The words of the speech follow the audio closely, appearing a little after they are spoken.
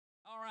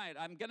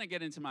right, I'm going to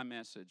get into my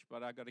message,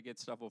 but I got to get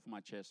stuff off my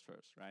chest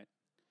first, right?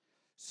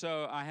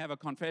 So I have a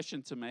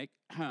confession to make.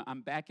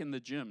 I'm back in the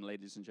gym,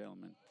 ladies and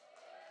gentlemen.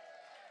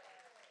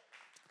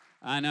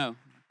 I know.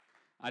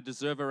 I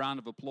deserve a round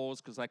of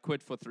applause because I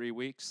quit for 3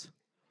 weeks.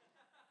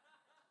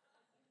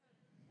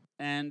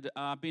 And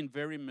I've been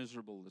very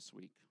miserable this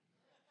week.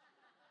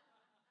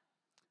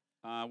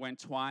 I went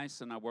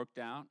twice and I worked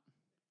out.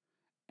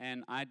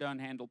 And I don't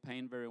handle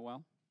pain very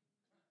well.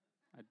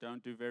 I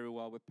don't do very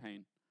well with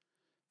pain.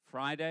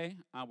 Friday,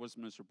 I was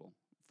miserable.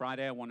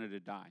 Friday, I wanted to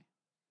die.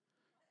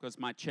 Because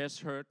my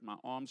chest hurt, my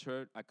arms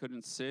hurt, I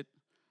couldn't sit,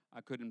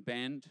 I couldn't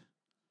bend.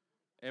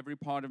 Every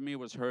part of me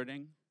was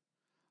hurting.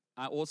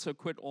 I also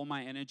quit all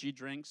my energy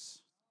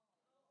drinks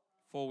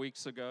 4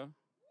 weeks ago.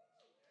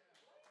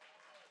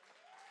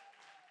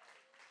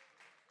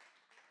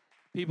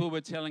 People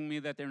were telling me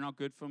that they're not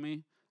good for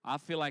me. I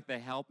feel like they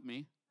helped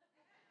me.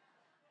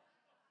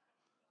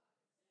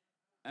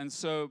 And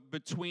so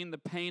between the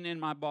pain in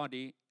my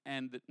body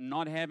and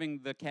not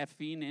having the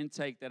caffeine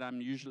intake that I'm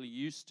usually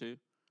used to,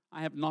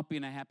 I have not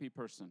been a happy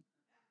person.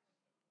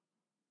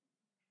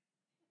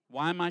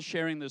 Why am I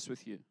sharing this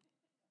with you?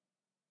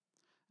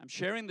 I'm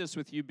sharing this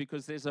with you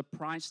because there's a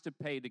price to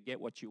pay to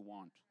get what you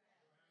want.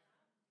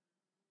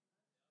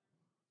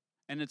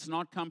 And it's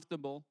not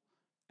comfortable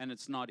and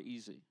it's not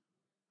easy.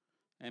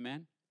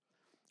 Amen?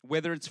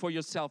 Whether it's for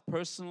yourself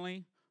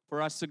personally,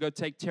 for us to go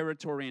take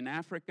territory in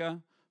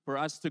Africa, for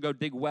us to go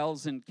dig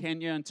wells in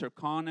Kenya and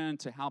Turkana and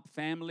to help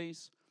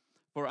families,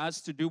 for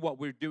us to do what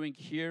we're doing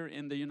here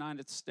in the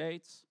United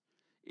States,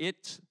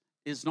 it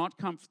is not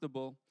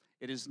comfortable,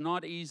 it is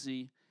not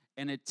easy,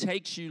 and it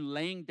takes you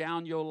laying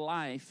down your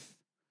life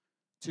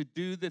to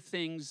do the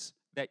things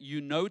that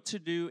you know to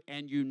do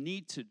and you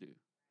need to do.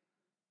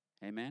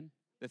 Amen?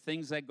 The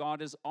things that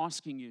God is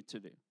asking you to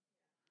do.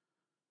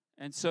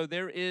 And so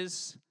there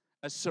is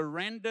a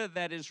surrender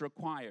that is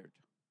required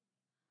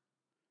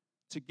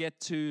to get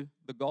to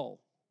the goal.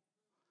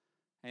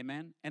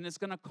 Amen? And it's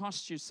going to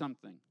cost you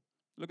something.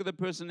 Look at the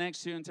person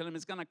next to you and tell him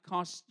it's going to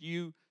cost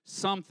you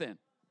something.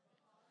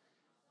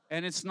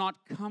 And it's not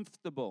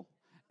comfortable.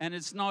 And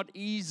it's not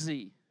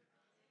easy.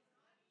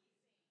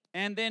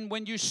 And then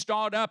when you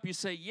start up, you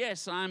say,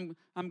 yes, I'm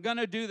going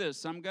to do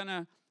this. I'm going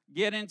to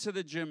get into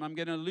the gym. I'm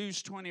going to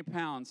lose 20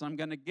 pounds. I'm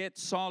going to get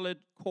solid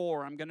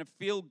core. I'm going to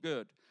feel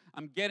good.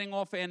 I'm getting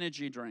off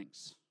energy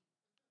drinks.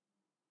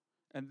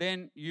 And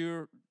then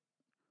you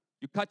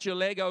cut your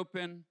leg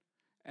open,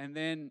 and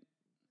then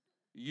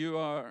you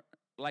are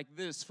like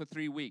this for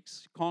 3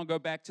 weeks. You can't go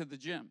back to the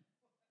gym.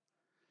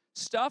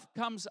 Stuff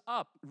comes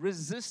up,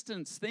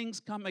 resistance, things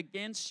come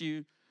against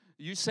you.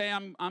 You say,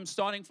 I'm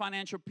starting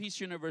Financial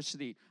Peace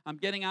University. I'm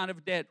getting out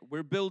of debt.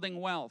 We're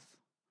building wealth.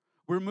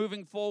 We're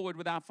moving forward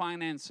with our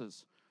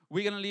finances.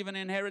 We're going to leave an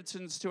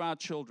inheritance to our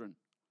children.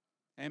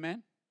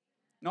 Amen?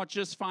 Not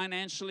just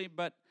financially,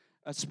 but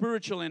a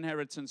spiritual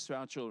inheritance to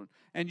our children.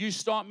 And you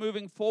start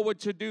moving forward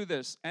to do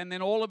this, and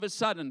then all of a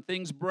sudden,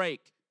 things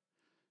break.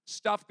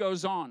 Stuff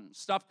goes on.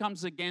 Stuff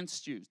comes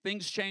against you.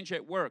 Things change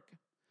at work.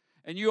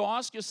 And you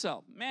ask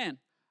yourself, man,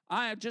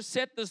 I have just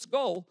set this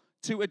goal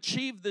to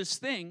achieve this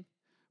thing.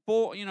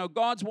 For,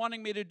 God's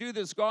wanting me to do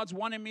this. God's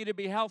wanting me to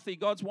be healthy.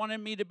 God's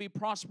wanting me to be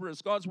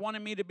prosperous. God's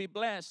wanting me to be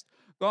blessed.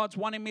 God's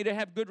wanting me to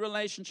have good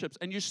relationships.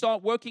 And you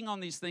start working on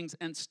these things,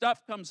 and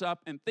stuff comes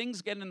up, and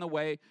things get in the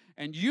way,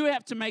 and you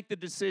have to make the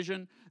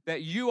decision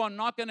that you are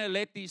not going to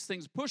let these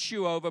things push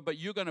you over, but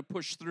you're going to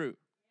push through.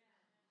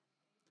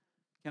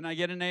 Can I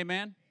get an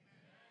amen?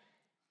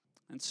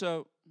 And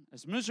so,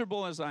 as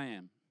miserable as I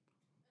am,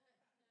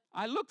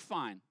 I look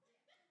fine,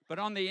 but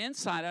on the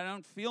inside, I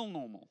don't feel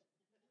normal.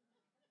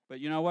 But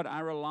you know what?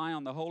 I rely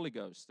on the Holy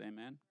Ghost,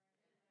 amen?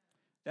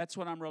 That's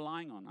what I'm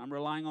relying on. I'm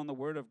relying on the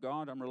Word of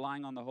God. I'm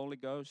relying on the Holy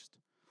Ghost.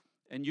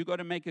 And you got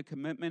to make a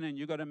commitment, and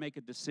you got to make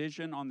a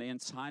decision on the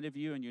inside of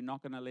you, and you're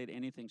not going to let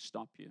anything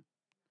stop you.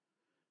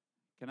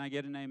 Can I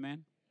get an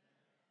amen?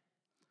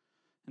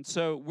 And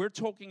so we're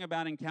talking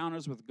about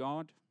encounters with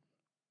God.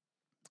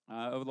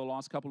 Over the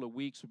last couple of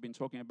weeks, we've been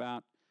talking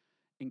about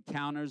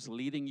encounters,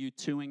 leading you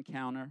to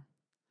encounter.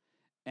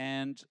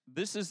 And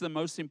this is the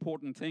most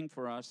important thing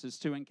for us, is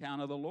to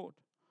encounter the Lord.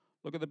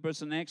 Look at the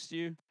person next to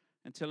you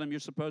and tell them you're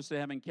supposed to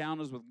have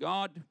encounters with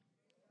God.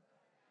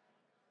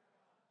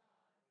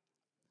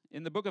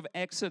 In the book of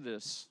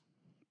Exodus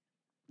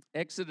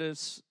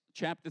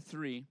chapter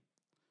 3, you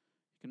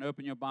can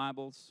open your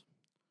Bibles.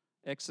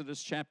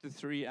 Exodus chapter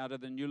 3 out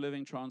of the New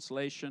Living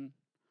Translation.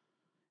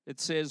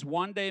 It says,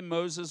 one day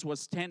Moses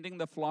was tending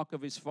the flock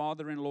of his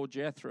father-in-law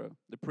Jethro,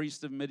 the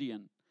priest of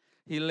Midian.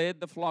 He led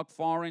the flock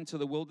far into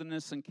the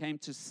wilderness and came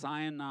to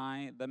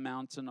Sinai, the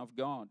mountain of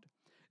God.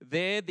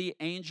 There the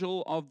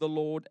angel of the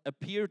Lord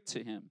appeared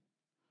to him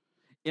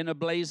in a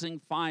blazing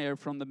fire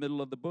from the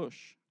middle of the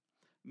bush.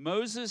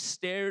 Moses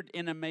stared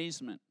in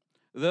amazement.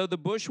 Though the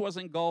bush was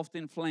engulfed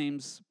in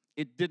flames,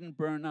 it didn't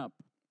burn up.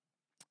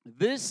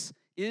 This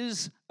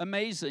is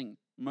amazing,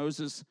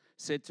 Moses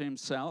said to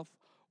himself.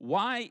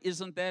 Why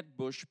isn't that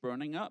bush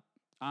burning up?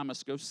 I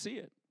must go see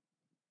it.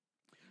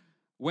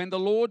 When the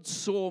Lord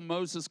saw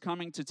Moses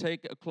coming to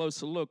take a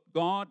closer look,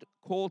 God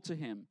called to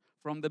him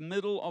from the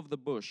middle of the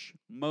bush,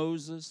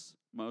 "Moses,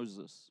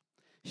 Moses."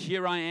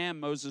 "Here I am,"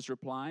 Moses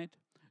replied.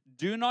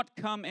 "Do not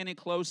come any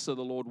closer,"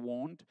 the Lord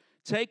warned.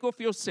 "Take off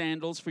your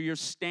sandals, for you're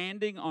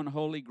standing on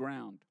holy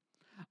ground.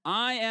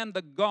 I am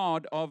the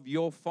God of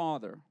your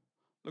father."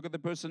 Look at the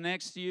person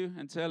next to you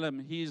and tell him,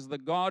 He's the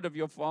God of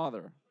your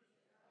father.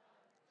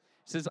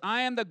 He says,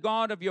 "I am the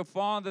God of your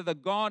father, the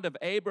God of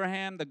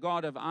Abraham, the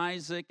God of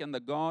Isaac, and the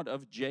God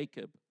of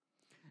Jacob."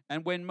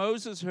 And when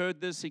Moses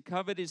heard this, he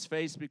covered his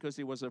face because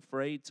he was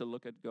afraid to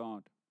look at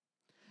God.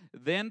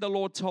 Then the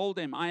Lord told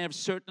him, "I have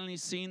certainly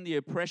seen the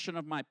oppression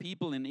of my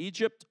people in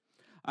Egypt.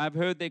 I have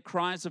heard their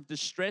cries of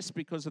distress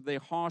because of their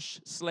harsh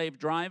slave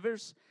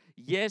drivers.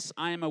 Yes,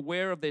 I am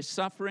aware of their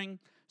suffering,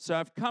 so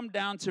I've come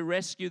down to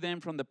rescue them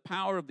from the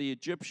power of the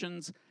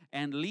Egyptians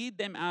and lead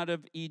them out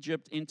of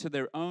Egypt into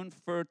their own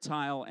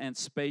fertile and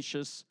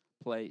spacious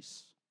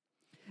place.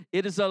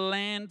 It is a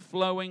land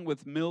flowing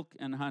with milk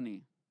and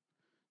honey."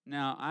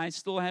 Now, I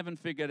still haven't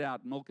figured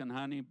out milk and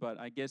honey, but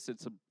I guess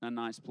it's a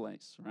nice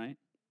place, right?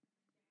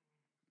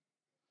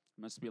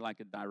 Must be like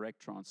a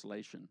direct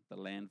translation, the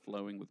land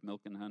flowing with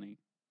milk and honey.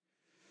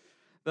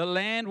 "The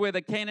land where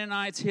the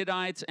Canaanites,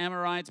 Hittites,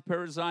 Amorites,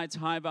 Perizzites,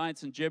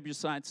 Hivites, and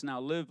Jebusites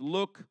now live.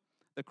 Look,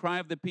 the cry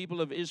of the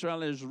people of Israel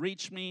has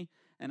reached me,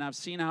 and I've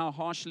seen how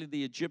harshly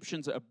the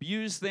Egyptians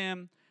abuse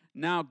them.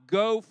 Now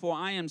go, for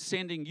I am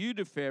sending you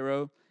to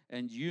Pharaoh,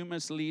 and you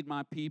must lead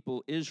my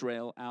people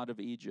Israel out of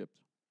Egypt."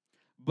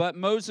 But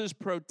Moses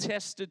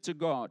protested to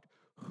God,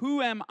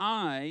 "Who am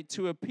I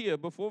to appear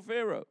before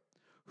Pharaoh?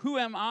 Who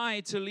am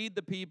I to lead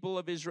the people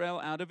of Israel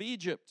out of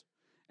Egypt?"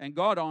 And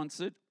God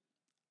answered,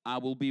 "I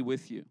will be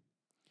with you.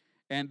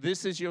 And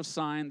this is your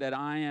sign that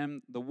I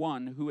am the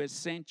one who has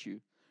sent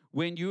you.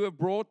 When you have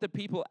brought the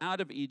people out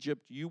of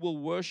Egypt, you will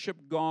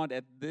worship God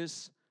at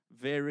this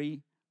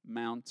very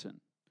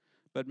mountain."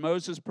 But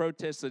Moses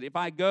protested, "If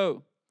I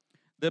go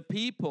to the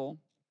people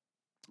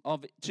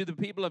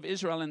of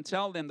Israel and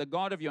tell them, 'The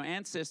God of your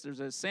ancestors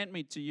has sent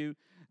me to you,'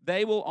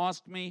 they will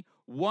ask me,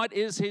 'What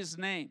is his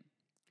name?'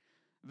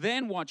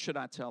 Then what should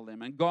I tell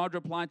them?" And God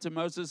replied to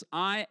Moses,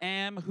 "I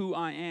am who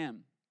I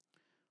am.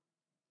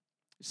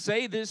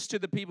 Say this to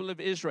the people of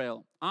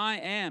Israel, 'I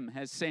am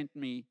has sent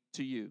me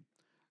to you.'"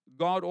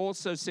 God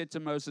also said to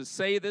Moses,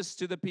 "Say this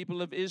to the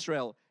people of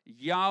Israel,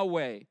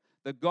 'Yahweh,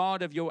 the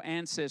God of your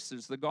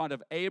ancestors, the God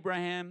of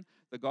Abraham,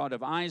 the God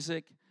of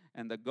Isaac,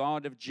 and the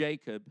God of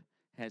Jacob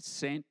has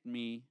sent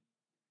me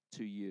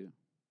to you.'"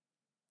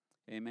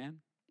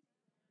 Amen.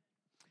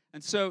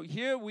 And so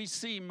here we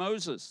see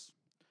Moses.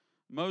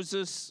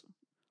 Moses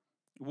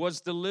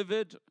was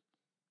delivered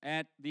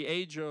at the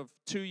age of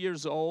 2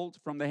 years old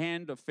from the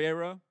hand of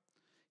Pharaoh.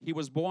 He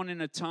was born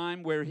in a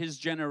time where his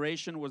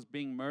generation was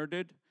being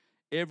murdered.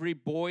 Every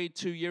boy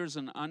 2 years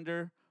and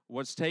under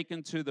was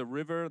taken to the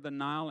river, the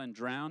Nile, and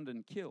drowned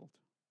and killed.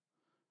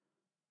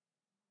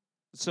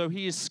 So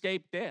he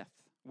escaped death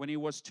when he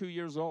was 2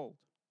 years old.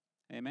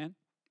 Amen.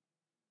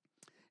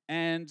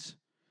 And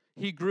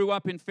he grew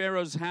up in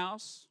Pharaoh's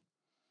house.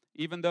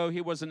 Even though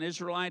he was an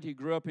Israelite, he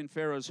grew up in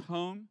Pharaoh's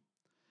home,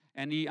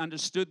 and he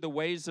understood the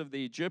ways of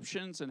the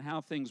Egyptians and how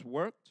things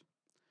worked.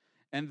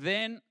 And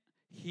then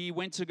he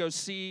went to go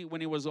see, when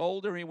he was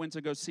older, he went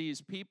to go see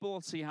his people,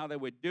 see how they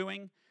were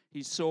doing.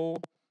 He saw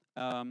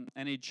an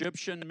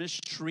Egyptian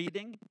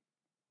mistreating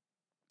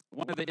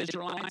one of the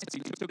Israelites.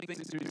 He took things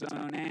into his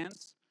own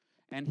hands,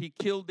 and he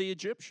killed the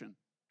Egyptian.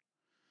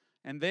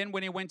 And then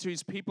when he went to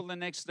his people the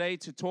next day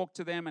to talk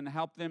to them and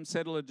help them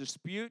settle a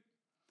dispute,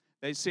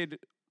 they said,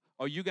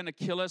 "Are you going to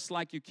kill us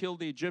like you killed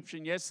the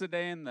Egyptian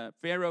yesterday?" And the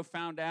Pharaoh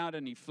found out,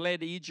 and he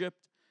fled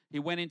Egypt. He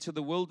went into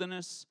the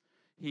wilderness.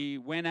 He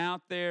went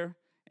out there,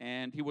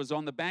 and he was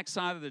on the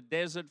backside of the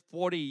desert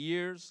 40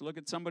 years. Look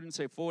at somebody and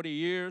say 40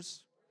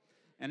 years.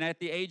 And at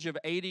the age of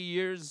 80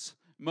 years,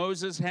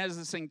 Moses has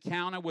this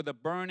encounter with a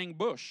burning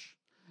bush.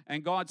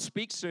 And God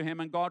speaks to him,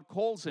 and God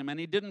calls him, and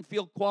he didn't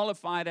feel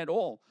qualified at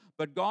all.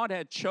 But God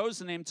had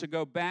chosen him to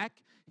go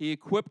back. He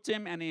equipped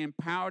him and he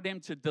empowered him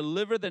to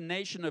deliver the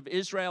nation of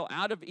Israel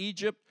out of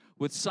Egypt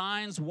with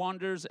signs,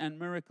 wonders, and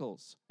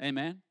miracles.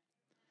 Amen.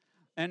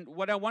 And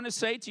what I want to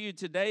say to you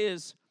today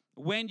is,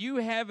 when you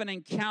have an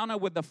encounter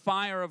with the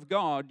fire of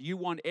God, you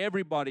want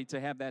everybody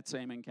to have that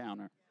same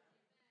encounter.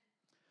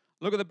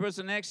 Look at the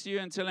person next to you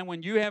and tell him,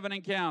 when you have an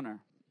encounter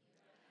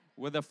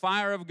with the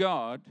fire of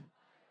God,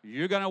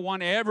 you're going to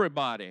want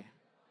everybody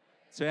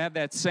to have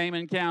that same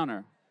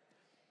encounter.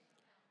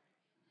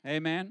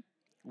 Amen.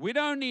 We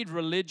don't need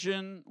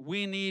religion.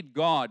 We need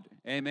God.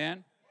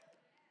 Amen.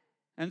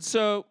 And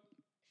so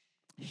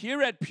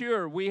here at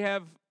Pure, we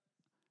have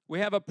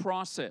a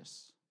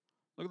process.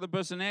 Look at the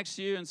person next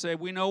to you and say,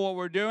 we know what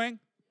we're doing.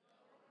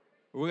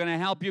 We're going to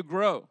help you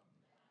grow.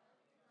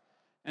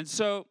 And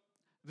so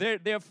there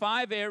are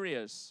 5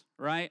 areas,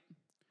 right?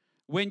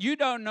 When you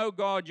don't know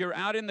God, you're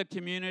out in the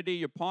community,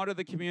 you're part of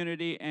the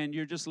community, and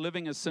you're just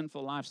living a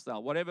sinful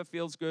lifestyle. Whatever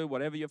feels good,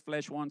 whatever your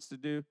flesh wants to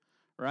do,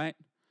 right?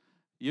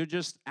 You're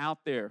just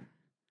out there,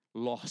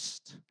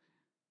 lost.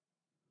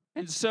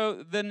 And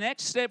so the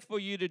next step for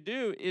you to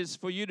do is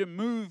for you to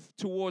move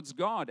towards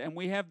God. And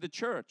we have the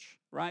church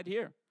right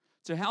here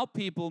to help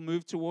people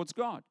move towards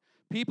God.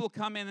 People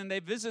come in and they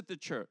visit the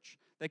church.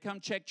 They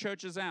come check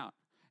churches out.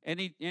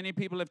 Any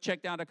people have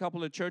checked out a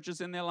couple of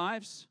churches in their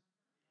lives?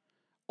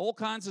 All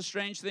kinds of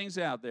strange things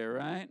out there,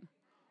 right?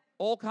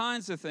 All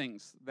kinds of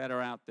things that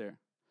are out there.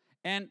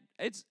 And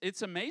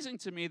it's amazing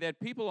to me that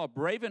people are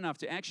brave enough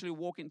to actually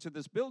walk into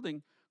this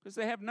building because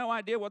they have no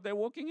idea what they're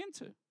walking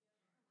into.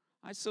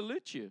 I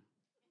salute you.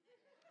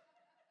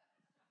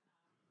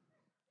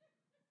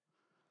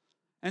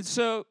 And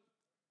so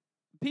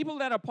people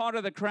that are part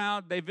of the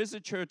crowd, they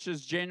visit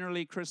churches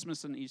generally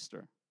Christmas and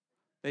Easter.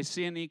 They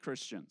CNE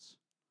Christians,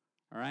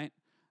 all right?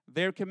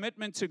 Their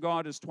commitment to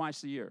God is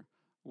twice a year,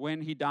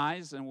 when he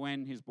dies and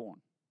when he's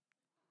born.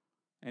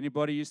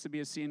 Anybody used to be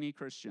a CNE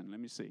Christian? Let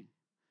me see.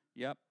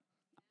 Yep.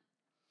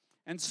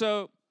 And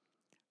so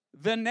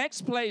the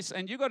next place,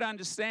 and you got to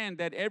understand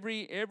that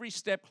every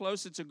step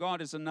closer to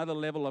God is another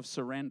level of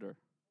surrender.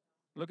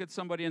 Look at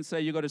somebody and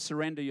say, you got to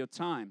surrender your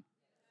time.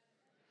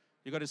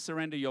 You got to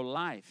surrender your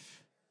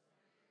life.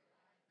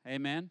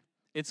 Amen.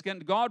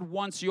 God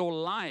wants your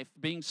life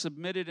being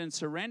submitted and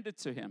surrendered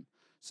to him.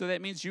 So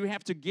that means you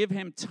have to give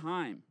him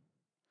time.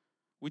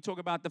 We talk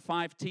about the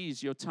 5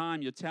 T's: your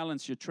time, your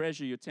talents, your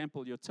treasure, your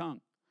temple, your tongue.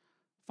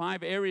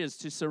 5 areas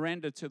to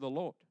surrender to the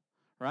Lord,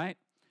 right?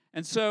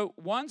 And so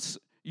once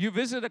you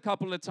visit a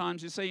couple of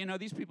times, you say, you know,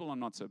 these people are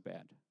not so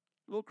bad.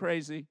 A little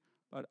crazy,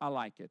 but I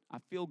like it. I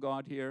feel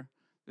God here.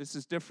 This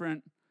is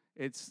different.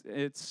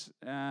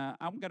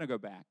 I'm going to go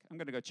back. I'm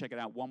going to go check it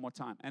out one more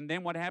time. And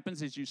then what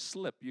happens is you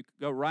slip. You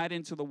go right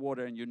into the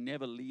water and you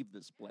never leave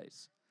this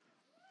place.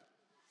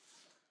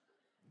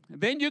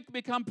 Then you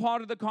become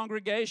part of the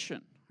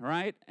congregation,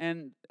 right?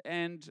 And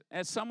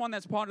as someone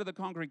that's part of the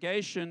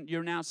congregation,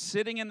 you're now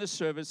sitting in the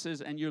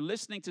services and you're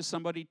listening to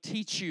somebody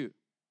teach you,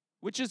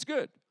 which is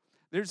good.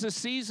 There's a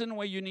season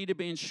where you need to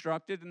be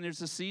instructed, and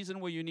there's a season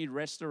where you need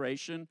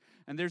restoration,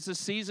 and there's a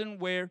season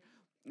where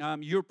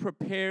you're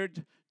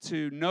prepared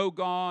to know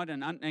God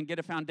and get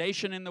a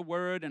foundation in the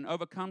Word and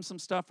overcome some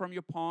stuff from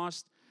your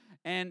past.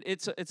 And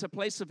it's a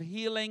place of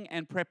healing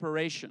and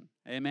preparation,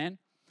 amen?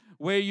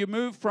 Where you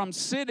move from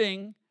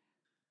sitting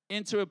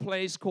into a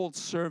place called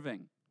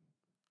serving.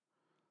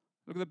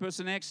 Look at the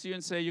person next to you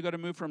and say, you got to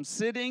move from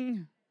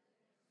sitting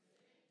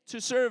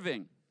to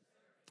serving,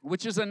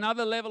 which is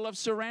another level of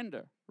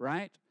surrender,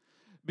 right?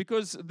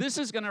 Because this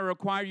is going to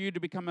require you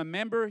to become a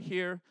member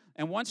here.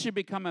 And once you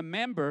become a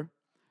member,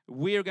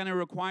 we are going to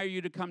require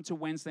you to come to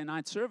Wednesday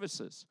night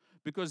services,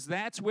 because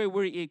that's where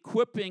we're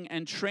equipping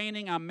and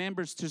training our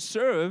members to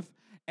serve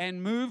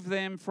and move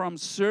them from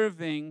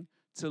serving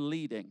to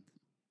leading.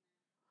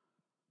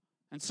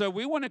 And so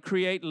we want to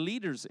create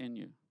leaders in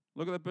you.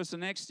 Look at the person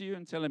next to you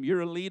and tell them,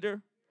 you're a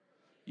leader.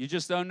 You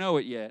just don't know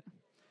it yet.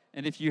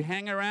 And if you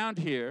hang around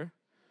here,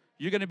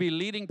 you're going to be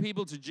leading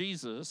people to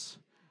Jesus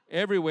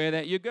everywhere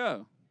that you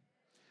go.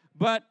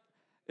 But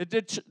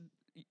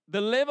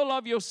the level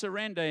of your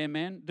surrender,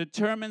 amen,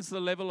 determines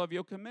the level of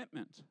your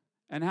commitment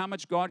and how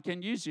much God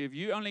can use you. If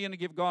you're only going to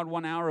give God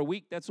 1 hour a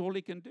week, that's all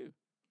he can do.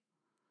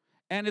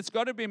 And it's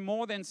got to be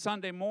more than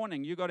Sunday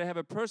morning. You've got to have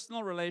a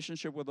personal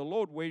relationship with the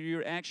Lord where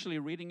you're actually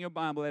reading your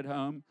Bible at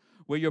home,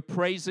 where you're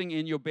praising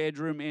in your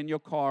bedroom, in your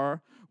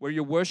car, where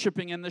you're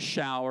worshiping in the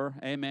shower,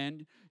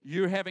 amen.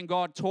 You're having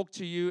God talk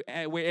to you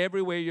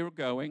everywhere you're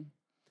going,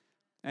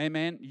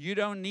 amen. You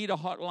don't need a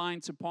hotline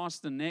to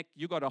Pastor Nick.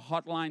 You got a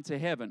hotline to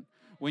heaven.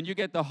 When you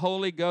get the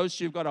Holy Ghost,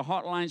 you've got a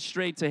hotline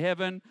straight to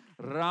heaven.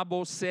 Right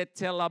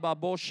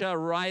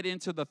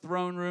into the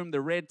throne room, the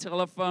red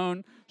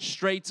telephone,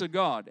 straight to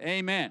God.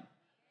 Amen.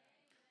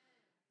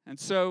 And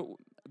so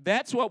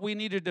that's what we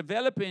need to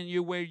develop in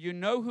you, where you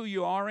know who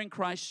you are in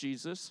Christ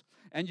Jesus,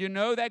 and you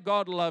know that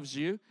God loves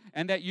you,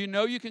 and that you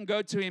know you can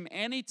go to him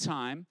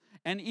anytime.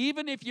 And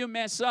even if you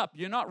mess up,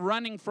 you're not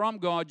running from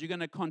God, you're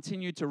going to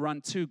continue to run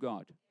to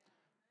God.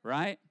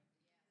 Right?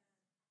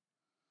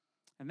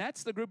 And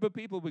that's the group of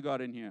people we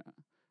got in here.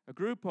 A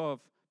group of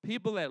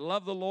people that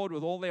love the Lord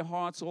with all their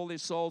hearts, all their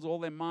souls, all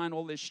their mind,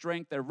 all their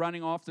strength. They're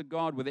running after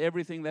God with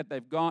everything that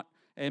they've got.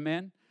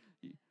 Amen.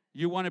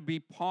 You want to be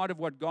part of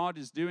what God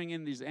is doing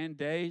in these end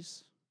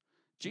days?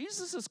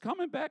 Jesus is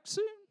coming back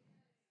soon.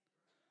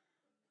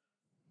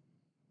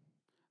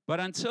 But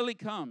until he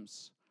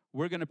comes,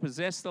 we're going to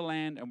possess the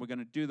land and we're going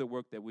to do the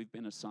work that we've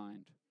been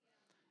assigned.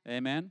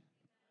 Amen.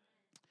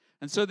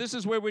 And so this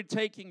is where we're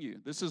taking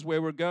you. This is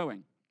where we're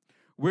going.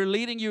 We're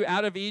leading you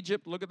out of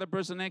Egypt. Look at the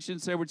person next to you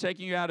and say, we're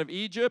taking you out of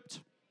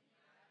Egypt,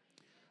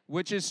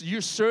 which is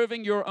you're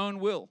serving your own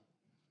will.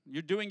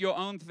 You're doing your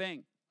own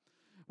thing.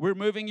 We're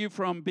moving you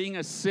from being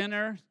a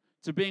sinner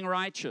to being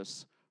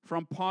righteous,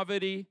 from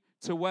poverty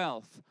to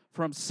wealth,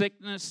 from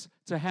sickness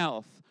to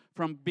health,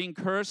 from being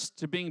cursed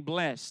to being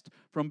blessed,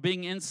 from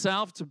being in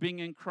self to being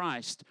in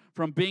Christ,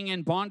 from being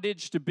in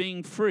bondage to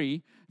being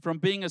free, from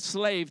being a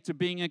slave to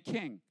being a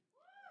king.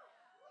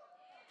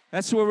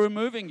 That's where we're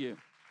moving you.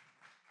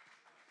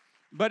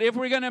 But if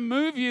we're going to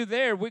move you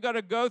there, we got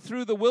to go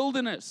through the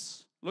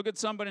wilderness. Look at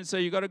somebody and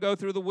say, you got to go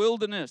through the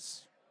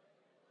wilderness.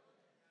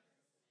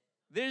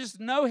 There's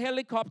no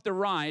helicopter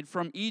ride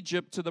from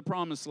Egypt to the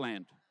promised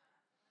land.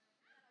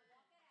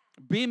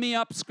 Beam me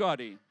up,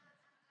 Scotty.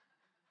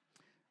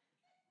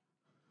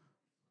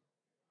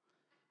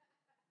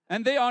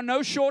 And there are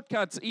no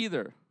shortcuts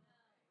either.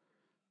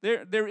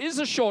 There is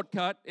a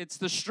shortcut. It's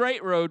the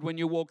straight road when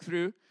you walk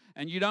through,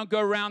 and you don't go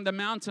around the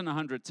mountain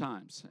 100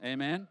 times.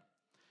 Amen?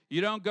 You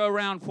don't go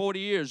around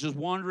 40 years just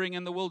wandering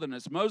in the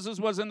wilderness. Moses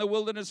was in the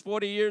wilderness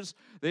 40 years.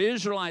 The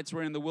Israelites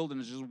were in the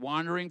wilderness just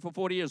wandering for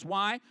 40 years.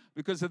 Why?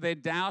 Because of their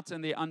doubt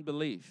and their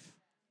unbelief.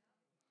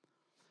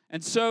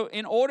 And so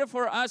in order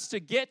for us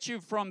to get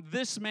you from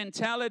this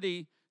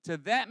mentality to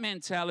that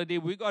mentality,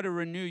 we got to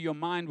renew your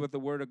mind with the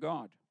Word of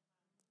God.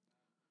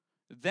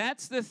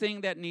 That's the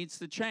thing that needs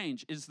to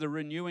change, is the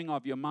renewing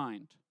of your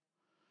mind.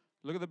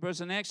 Look at the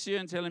person next to you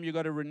and tell him you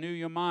got to renew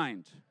your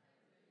mind.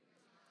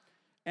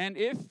 And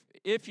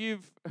if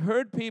you've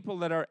heard people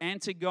that are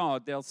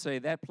anti-God, they'll say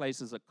that place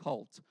is a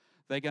cult.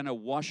 They're going to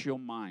wash your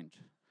mind.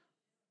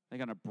 They're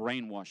going to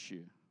brainwash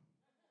you.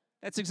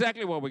 That's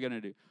exactly what we're going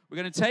to do. We're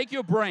going to take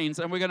your brains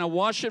and we're going to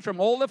wash it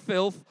from all the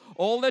filth,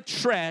 all the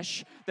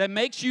trash that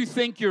makes you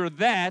think you're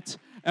that,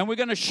 and we're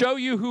going to show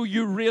you who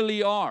you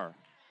really are.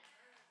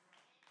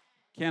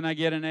 Can I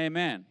get an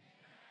amen?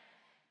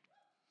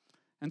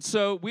 And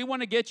so we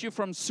want to get you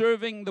from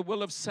serving the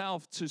will of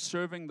self to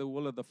serving the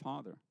will of the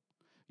Father.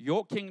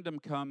 Your kingdom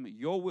come,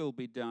 your will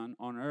be done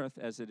on earth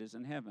as it is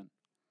in heaven.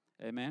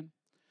 Amen?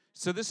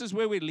 So this is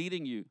where we're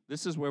leading you.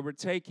 This is where we're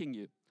taking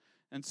you.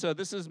 And so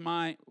this is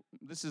my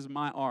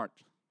art.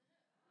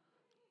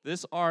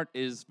 This art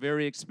is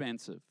very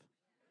expensive.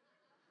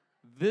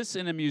 This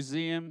in a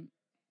museum,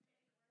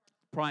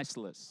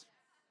 priceless.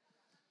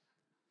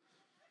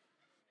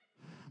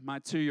 My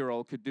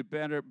 2-year-old could do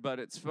better, but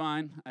it's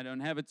fine. I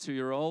don't have a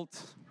 2-year-old.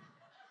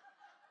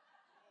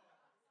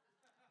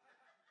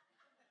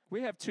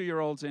 We have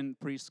 2-year-olds in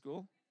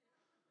preschool.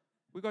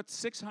 We got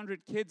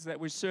 600 kids that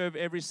we serve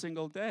every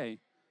single day.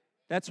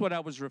 That's what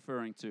I was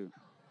referring to.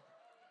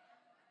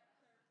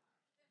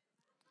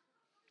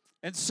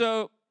 And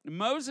so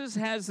Moses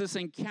has this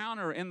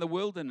encounter in the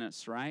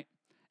wilderness, right?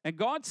 And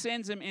God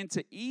sends him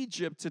into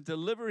Egypt to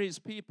deliver his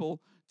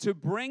people, to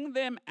bring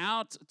them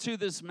out to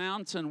this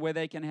mountain where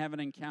they can have an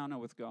encounter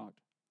with God.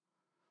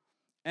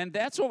 And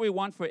that's what we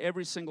want for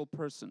every single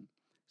person.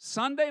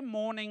 Sunday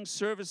morning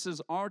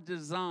services are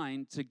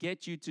designed to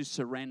get you to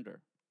surrender.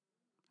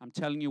 I'm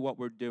telling you what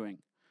we're doing.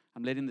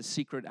 I'm letting the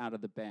secret out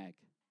of the bag,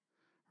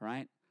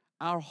 right?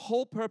 Our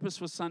whole purpose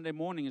for Sunday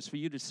morning is for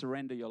you to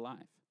surrender your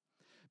life.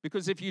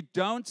 Because if you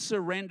don't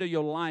surrender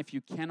your life, you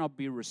cannot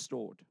be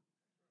restored.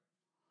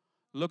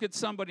 Look at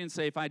somebody and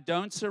say, if I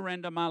don't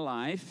surrender my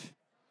life,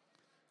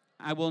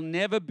 I will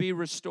never be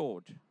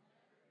restored.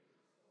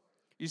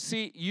 You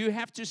see, you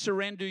have to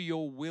surrender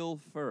your will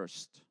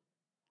first.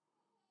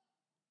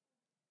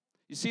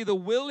 You see, the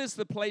will is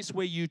the place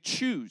where you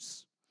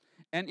choose.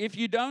 And if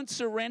you don't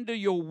surrender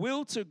your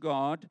will to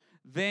God,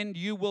 then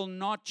you will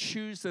not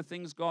choose the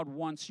things God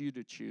wants you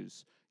to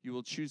choose. You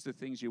will choose the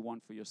things you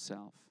want for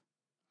yourself.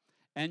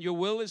 And your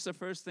will is the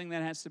first thing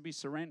that has to be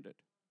surrendered.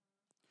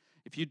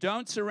 If you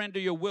don't surrender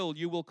your will,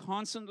 you will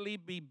constantly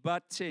be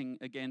butting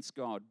against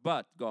God.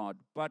 But God,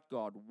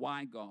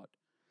 why God?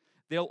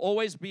 There'll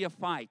always be a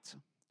fight.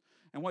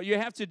 And what you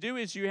have to do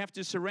is you have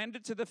to surrender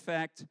to the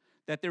fact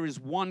that there is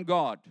one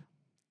God.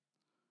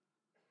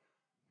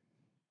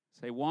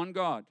 Say, one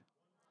God.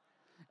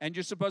 And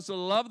you're supposed to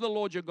love the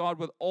Lord your God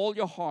with all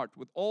your heart,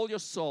 with all your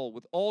soul,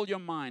 with all your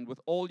mind, with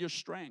all your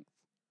strength.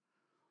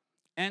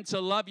 And to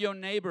love your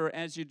neighbor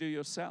as you do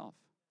yourself.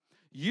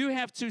 You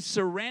have to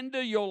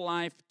surrender your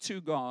life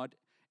to God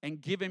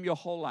and give Him your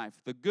whole life.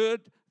 The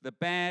good, the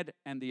bad,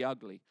 and the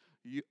ugly.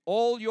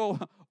 All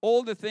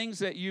the things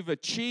that you've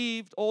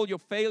achieved, all your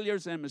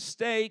failures and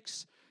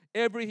mistakes,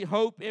 every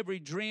hope, every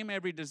dream,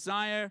 every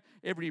desire,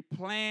 every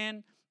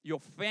plan, your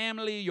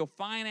family, your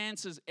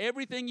finances,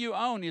 everything you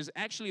own is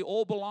actually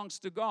all belongs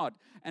to God.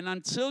 And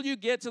until you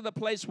get to the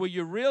place where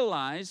you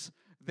realize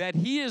that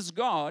He is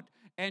God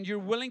and you're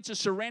willing to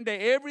surrender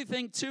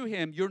everything to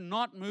Him, you're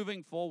not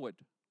moving forward.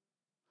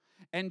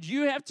 And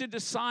you have to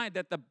decide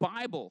that the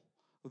Bible,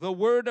 the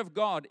Word of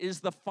God,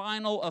 is the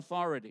final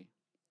authority.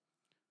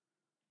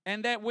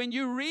 And that when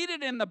you read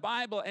it in the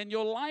Bible and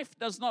your life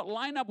does not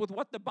line up with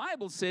what the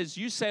Bible says,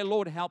 you say,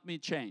 Lord, help me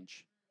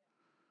change.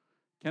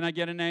 Can I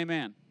get an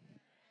amen?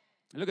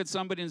 Look at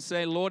somebody and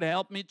say, Lord,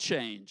 help me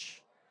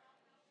change.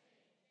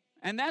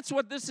 And that's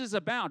what this is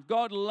about.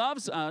 God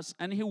loves us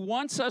and He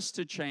wants us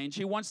to change.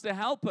 He wants to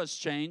help us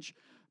change.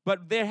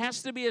 But there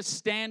has to be a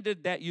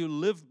standard that you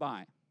live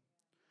by.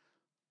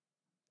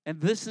 And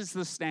this is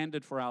the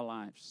standard for our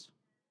lives.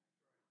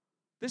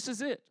 This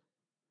is it.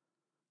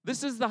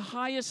 This is the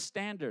highest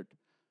standard.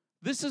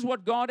 This is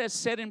what God has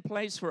set in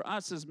place for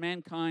us as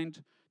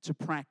mankind to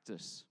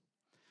practice.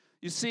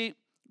 You see,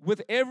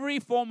 with every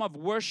form of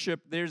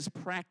worship, there's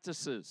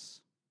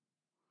practices.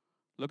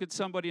 Look at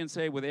somebody and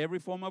say, with every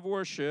form of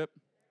worship,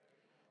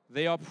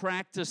 there are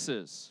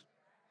practices.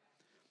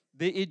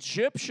 The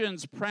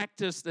Egyptians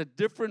practiced a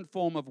different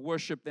form of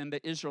worship than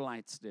the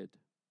Israelites did.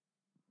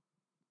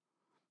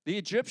 The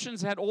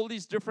Egyptians had all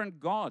these different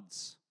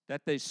gods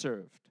that they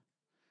served.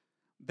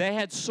 They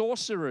had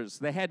sorcerers.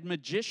 They had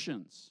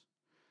magicians.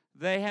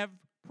 They have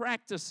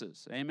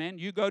practices. Amen.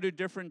 You go to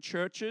different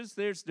churches,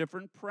 there's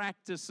different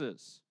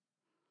practices.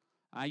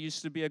 I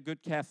used to be a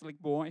good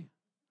Catholic boy.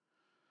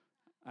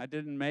 I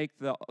didn't make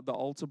the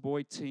altar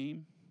boy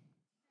team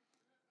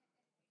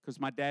because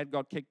my dad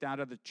got kicked out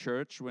of the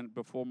church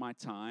before my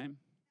time.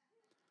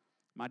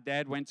 My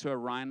dad went to a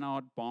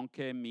Reinhard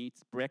Bonnke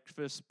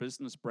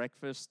business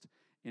breakfast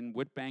in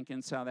Witbank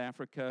in South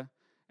Africa,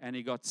 and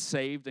he got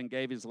saved and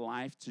gave his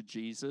life to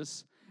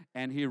Jesus,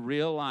 and he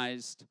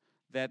realized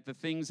that the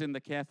things in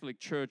the Catholic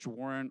Church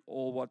weren't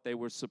all what they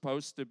were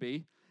supposed to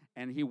be,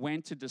 and he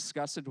went to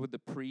discuss it with the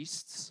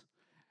priests.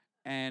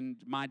 And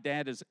my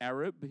dad is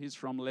Arab. He's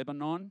from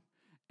Lebanon.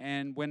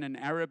 And when an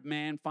Arab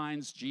man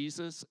finds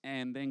Jesus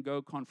and then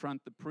go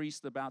confront the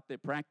priest about their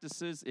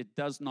practices, it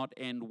does not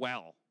end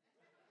well.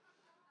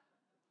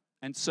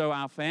 And so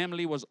our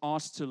family was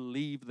asked to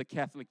leave the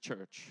Catholic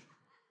Church.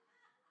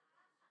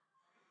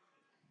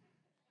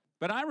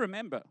 But I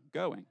remember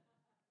going.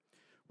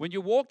 When you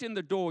walked in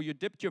the door, you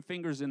dipped your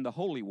fingers in the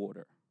holy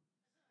water.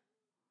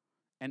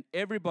 And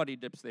everybody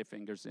dips their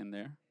fingers in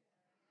there.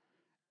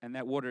 And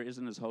that water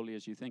isn't as holy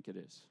as you think it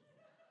is.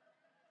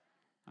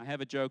 I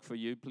have a joke for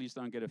you. Please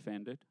don't get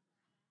offended.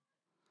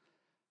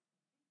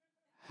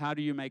 How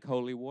do you make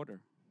holy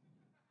water?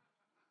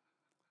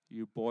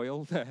 You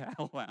boil the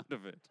hell out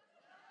of it.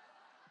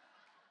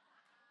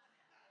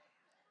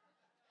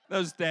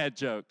 Those dad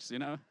jokes, you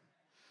know.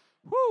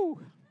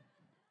 Woo!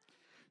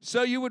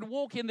 So you would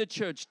walk in the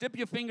church, dip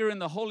your finger in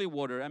the holy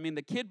water. I mean,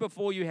 the kid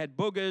before you had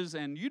boogers,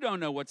 and you don't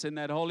know what's in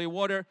that holy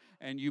water,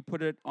 and you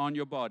put it on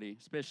your body,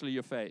 especially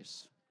your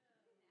face.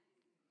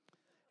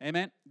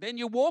 Amen. Then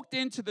you walked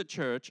into the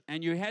church,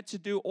 and you had to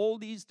do all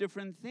these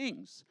different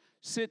things.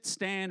 Sit,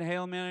 stand,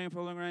 Hail Mary,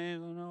 full of grace,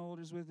 the Lord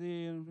is with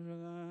thee,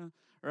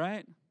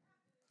 right?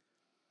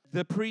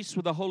 The priest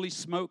with the holy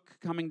smoke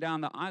coming down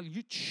the aisle,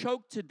 you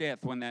choke to death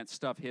when that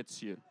stuff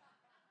hits you.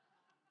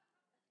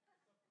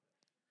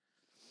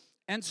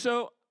 And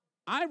so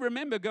I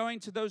remember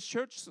going to those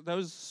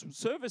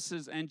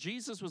services, and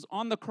Jesus was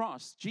on the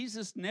cross.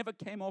 Jesus never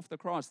came off the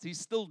cross. He's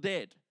still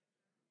dead.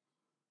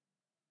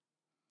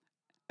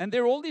 And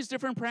there are all these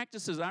different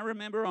practices. I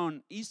remember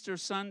on Easter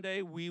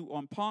Sunday,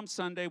 on Palm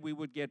Sunday, we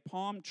would get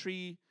palm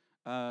tree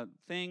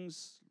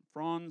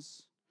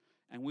fronds,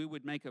 and we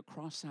would make a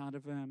cross out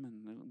of them,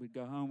 and we'd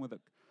go home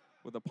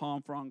with a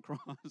palm frond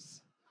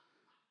cross,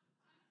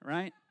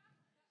 right?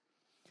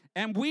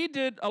 And we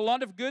did a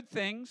lot of good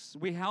things.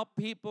 We helped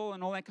people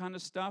and all that kind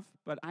of stuff,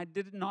 but I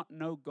did not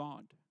know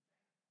God.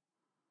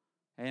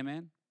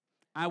 Amen?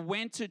 I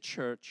went to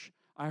church.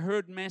 I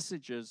heard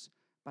messages,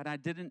 but I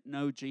didn't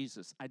know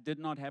Jesus. I did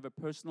not have a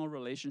personal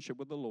relationship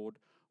with the Lord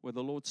where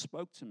the Lord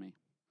spoke to me.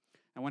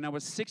 And when I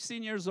was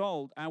 16 years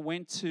old, I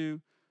went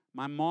to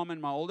my mom and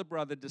my older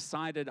brother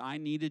decided I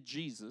needed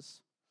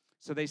Jesus.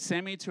 So they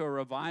sent me to a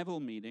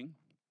revival meeting.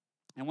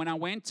 And when I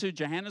went to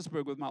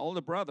Johannesburg with my older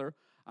brother,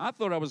 I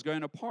thought I was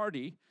going to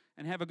party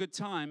and have a good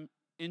time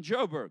in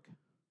Joburg.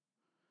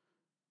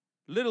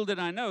 Little did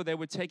I know they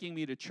were taking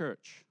me to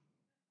church.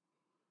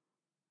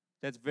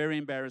 That's very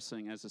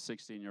embarrassing as a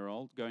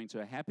 16-year-old, going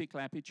to a happy,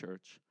 clappy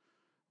church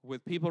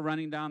with people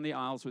running down the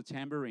aisles with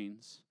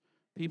tambourines,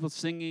 people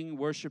singing,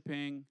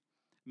 worshiping,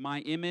 my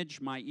image,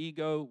 my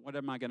ego. What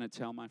am I going to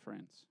tell my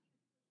friends?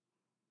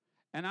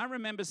 And I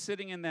remember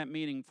sitting in that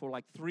meeting for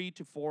like 3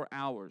 to 4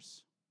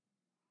 hours.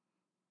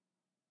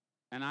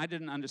 And I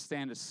didn't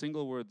understand a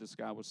single word this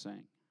guy was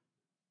saying.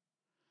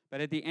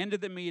 But at the end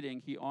of the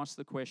meeting, he asked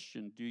the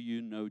question, do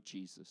you know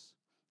Jesus?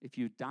 If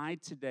you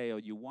died today, are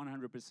you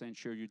 100%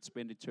 sure you'd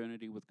spend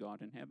eternity with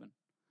God in heaven?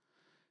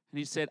 And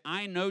he said,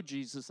 I know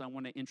Jesus. I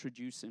want to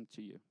introduce him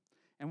to you.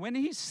 And when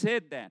he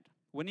said that,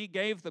 when he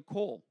gave the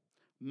call,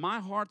 my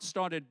heart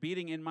started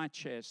beating in my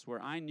chest where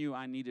I knew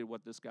I needed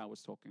what this guy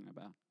was talking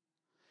about.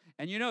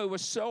 And you know, it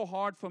was so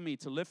hard for me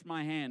to lift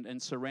my hand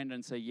and surrender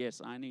and say,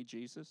 yes, I need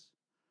Jesus.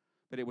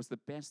 But it was the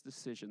best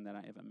decision that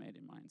I ever made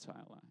in my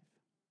entire life.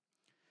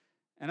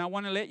 And I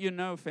want to let you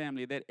know,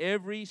 family, that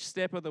every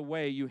step of the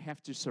way you have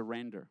to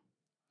surrender.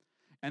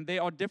 And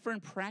there are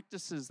different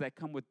practices that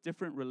come with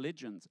different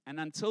religions. And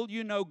until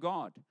you know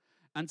God,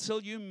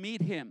 until you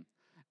meet him,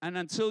 and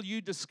until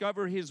you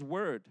discover his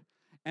word,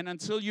 and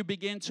until you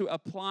begin to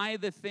apply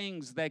the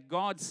things that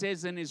God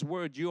says in his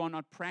word, you are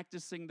not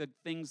practicing the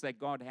things that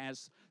God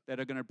has that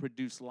are going to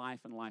produce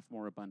life and life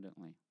more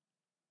abundantly.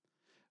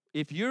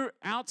 If you're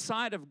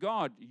outside of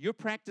God, you're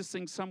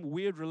practicing some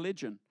weird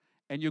religion,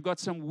 and you've got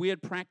some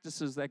weird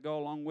practices that go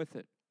along with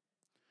it.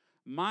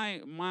 My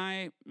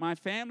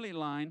family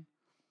line,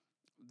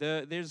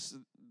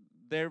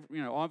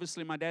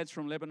 obviously my dad's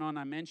from Lebanon,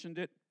 I mentioned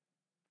it,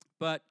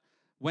 but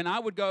when I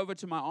would go over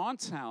to my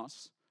aunt's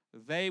house,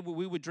 we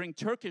would drink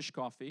Turkish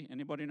coffee.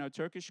 Anybody know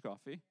Turkish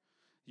coffee?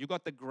 You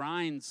got the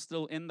grind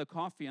still in the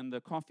coffee, and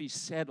the coffee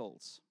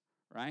settles,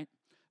 right?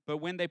 But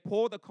when they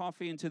pour the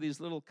coffee into these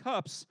little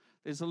cups,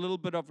 there's a little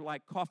bit of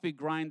like coffee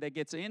grind that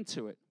gets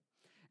into it.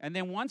 And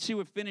then once you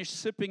were finished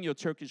sipping your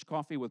Turkish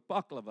coffee with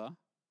baklava,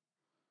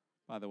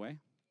 by the way,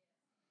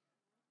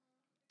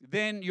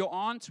 then your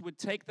aunt would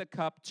take the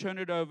cup, turn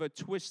it over,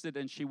 twist it,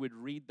 and she would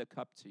read the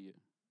cup to you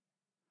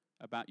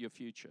about your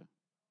future.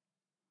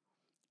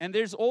 And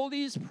there's all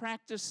these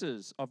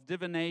practices of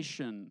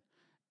divination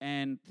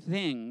and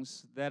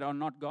things that are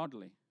not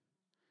godly,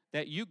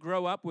 that you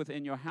grow up with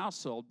in your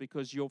household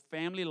because your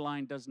family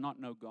line does not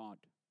know God.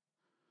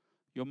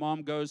 Your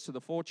mom goes to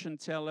the fortune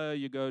teller,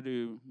 you go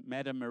to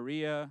Madame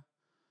Maria,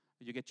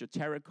 you get your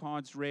tarot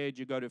cards read,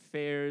 you go to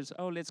fairs,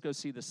 oh, let's go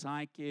see the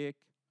psychic,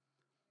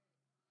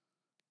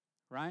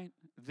 right?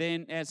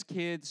 Then as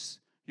kids,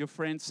 your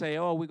friends say,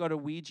 oh, we got a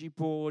Ouija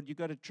board, you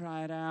got to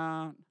try it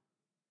out.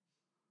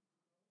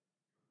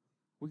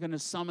 We're going to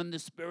summon the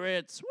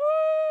spirits,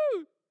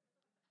 woo!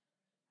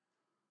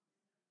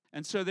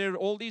 And so there are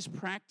all these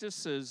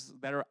practices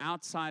that are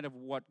outside of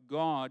what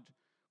God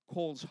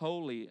calls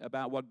holy,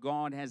 about what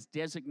God has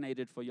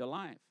designated for your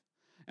life.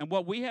 And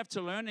what we have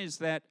to learn is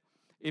that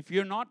if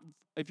you're not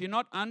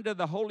under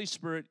the Holy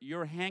Spirit,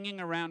 you're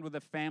hanging around with a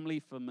family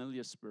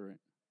familiar spirit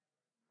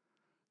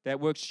that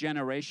works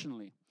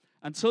generationally.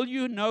 Until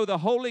you know the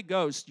Holy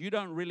Ghost, you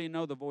don't really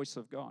know the voice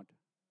of God.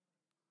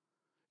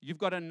 You've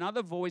got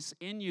another voice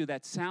in you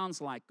that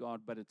sounds like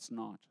God, but it's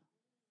not.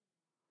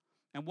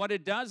 And what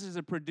it does is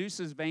it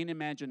produces vain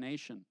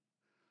imagination,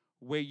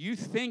 where you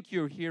think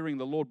you're hearing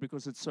the Lord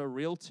because it's so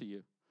real to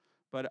you.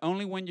 But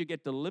only when you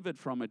get delivered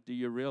from it do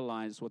you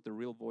realize what the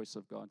real voice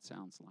of God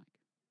sounds like.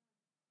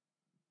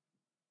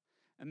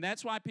 And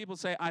that's why people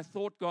say, I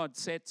thought God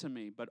said to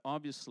me, but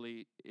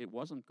obviously it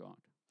wasn't God.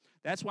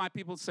 That's why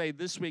people say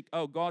this week,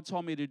 oh, God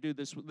told me to do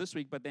this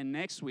week, but then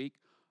next week,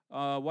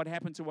 what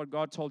happened to what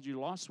God told you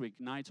last week?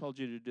 Now He told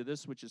you to do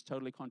this, which is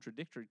totally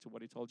contradictory to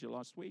what He told you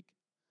last week.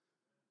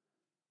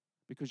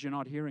 Because you're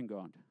not hearing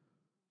God.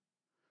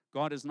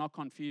 God is not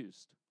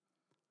confused.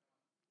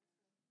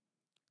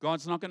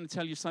 God's not going to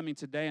tell you something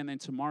today and then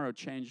tomorrow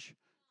change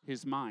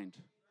His mind.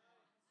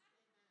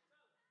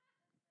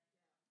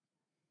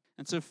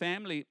 And so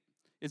family,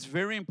 it's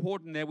very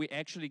important that we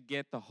actually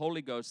get the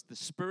Holy Ghost, the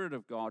Spirit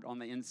of God on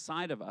the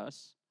inside of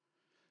us,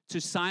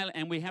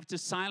 and we have to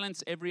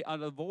silence every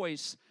other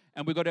voice,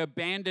 and we've got to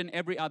abandon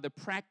every other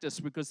practice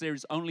because there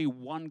is only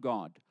one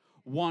God,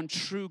 one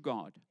true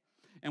God.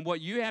 And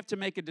what you have to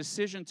make a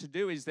decision to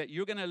do is that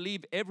you're going to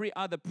leave every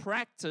other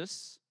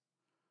practice.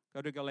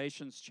 Go to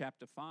Galatians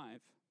chapter 5.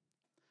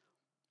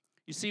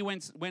 You see,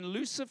 when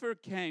Lucifer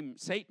came,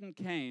 Satan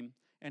came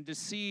and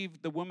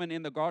deceived the woman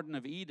in the Garden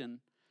of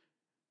Eden,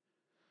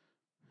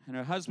 and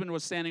her husband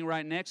was standing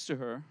right next to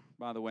her,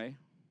 by the way,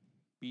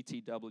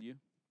 BTW.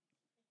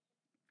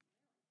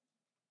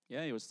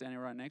 Yeah, he was standing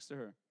right next to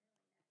her.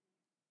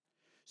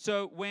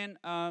 So when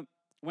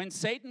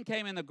Satan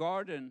came in the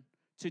garden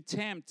to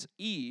tempt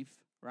Eve,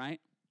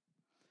 right,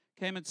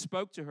 came and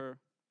spoke to her,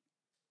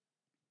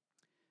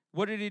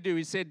 what did he do?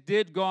 He said,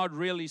 did God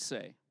really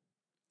say?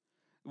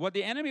 What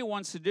the enemy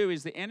wants to do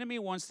is the enemy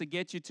wants to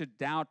get you to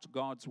doubt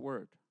God's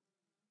word.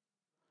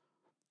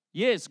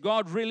 Yes,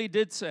 God really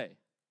did say.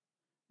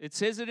 It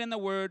says it in the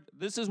word.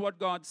 This is what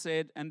God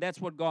said, and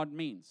that's what God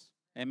means.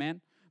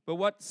 Amen? But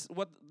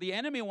what the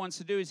enemy wants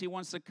to do is he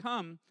wants to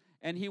come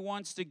and he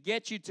wants to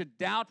get you to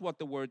doubt what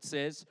the word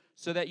says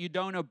so that you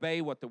don't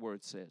obey what the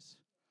word says.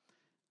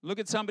 Look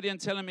at somebody and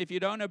tell them, if you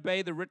don't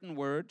obey the written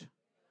word,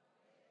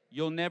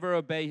 you'll never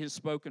obey his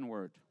spoken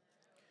word.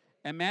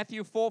 And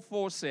Matthew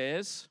 4:4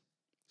 says,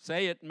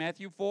 say it,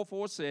 Matthew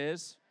 4:4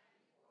 says,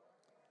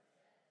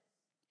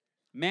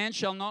 man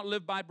shall not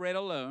live by bread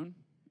alone,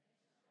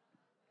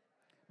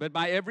 but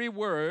by every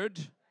word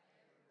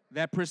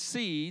that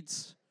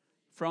proceeds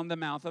from the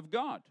mouth of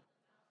God.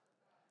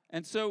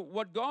 And so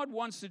what God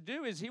wants to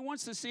do is he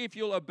wants to see if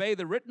you'll obey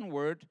the written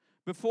word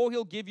before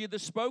he'll give you the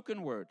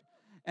spoken word.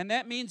 And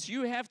that means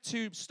you have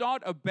to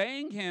start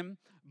obeying him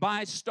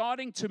by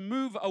starting to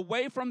move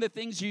away from the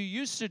things you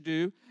used to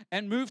do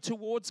and move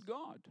towards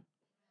God.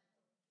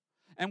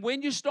 And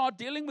when you start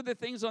dealing with the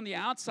things on the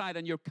outside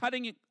and you're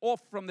cutting it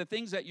off from the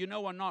things that you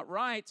know are not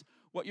right,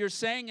 what you're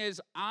saying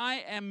is,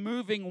 I am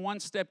moving one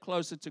step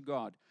closer to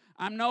God.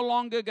 I'm no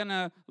longer going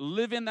to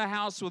live in the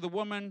house with a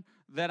woman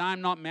that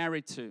I'm not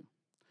married to.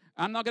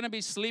 I'm not going to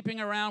be sleeping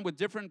around with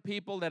different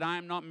people that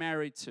I'm not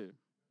married to.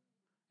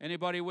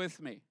 Anybody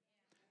with me?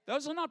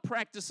 Those are not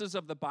practices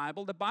of the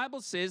Bible. The Bible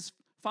says,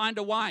 find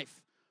a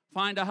wife,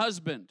 find a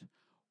husband,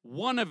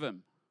 one of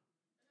them.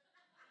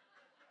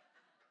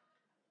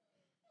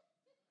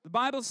 The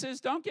Bible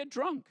says, don't get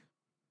drunk.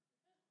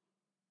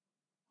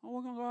 Oh,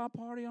 we're going to go out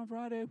party on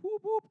Friday.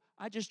 Whoop, whoop.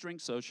 I just drink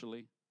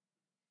socially.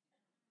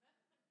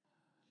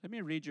 Let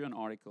me read you an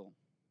article,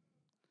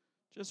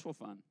 just for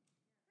fun.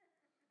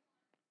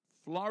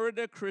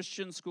 Florida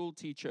Christian school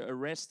teacher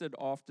arrested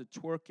after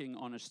twerking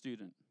on a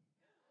student.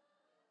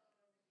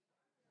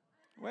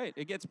 Wait,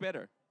 it gets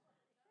better.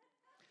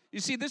 You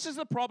see, this is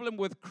the problem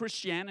with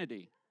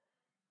Christianity.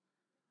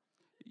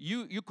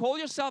 You call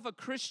yourself a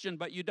Christian,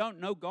 but you don't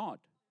know God.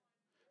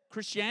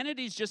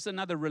 Christianity is just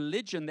another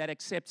religion that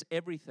accepts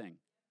everything.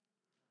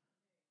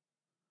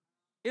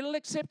 It'll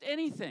accept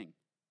anything.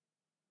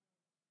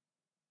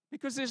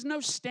 Because there's no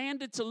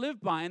standard to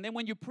live by. And then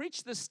when you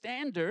preach the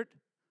standard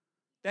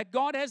that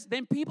God has,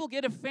 then people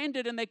get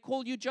offended and they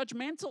call you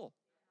judgmental.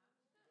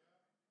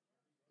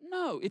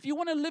 No, if you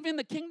want to live in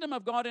the kingdom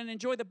of God and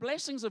enjoy the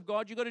blessings of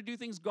God, you've got to do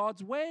things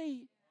God's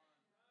way.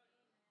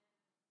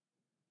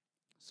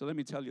 So let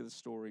me tell you the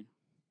story.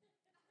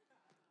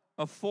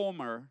 A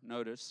former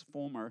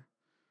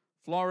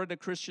Florida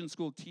Christian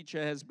school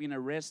teacher has been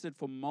arrested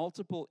for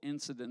multiple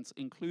incidents,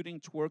 including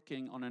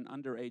twerking on an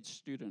underage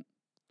student.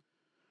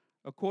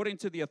 According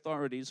to the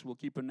authorities, we'll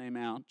keep her name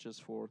out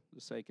just for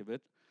the sake of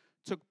it,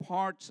 took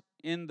part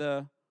in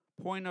the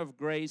Point of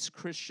Grace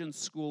Christian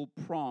School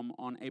prom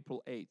on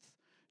April 8th.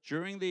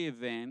 During the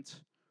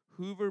event,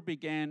 Hoover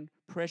began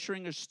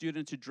pressuring a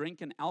student to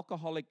drink an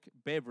alcoholic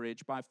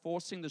beverage by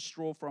forcing the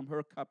straw from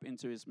her cup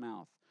into his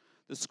mouth.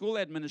 The school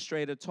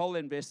administrator told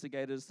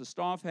investigators the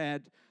staff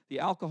had the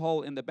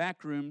alcohol in the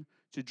back room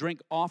to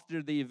drink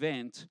after the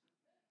event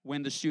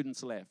when the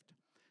students left.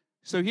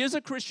 So here's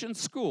a Christian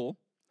school.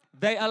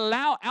 They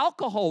allow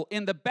alcohol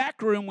in the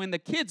back room when the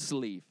kids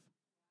leave.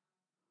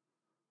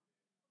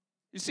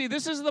 You see,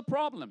 this is the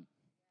problem.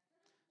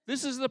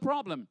 This is the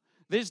problem.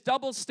 There's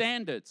double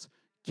standards.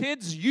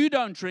 Kids, you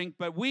don't drink,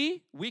 but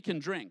we can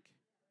drink.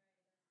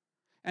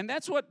 And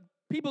that's what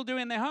people do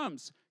in their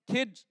homes.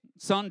 Kid,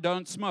 son,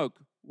 don't smoke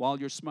while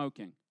you're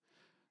smoking.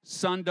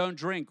 Son, don't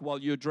drink while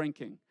you're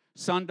drinking.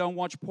 Son, don't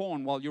watch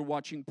porn while you're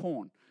watching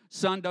porn.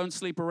 Son, don't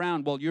sleep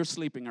around while you're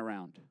sleeping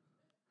around.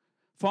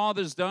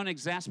 Fathers, don't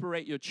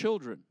exasperate your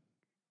children.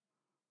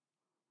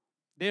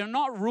 There are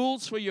not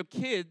rules for your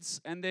kids,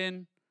 and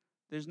then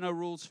there's no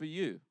rules for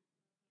you.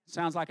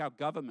 Sounds like our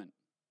government.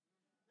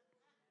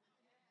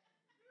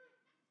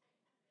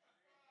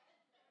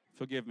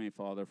 Forgive me,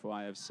 Father, for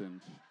I have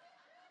sinned.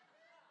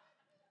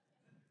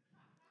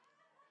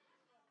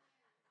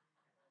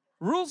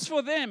 Rules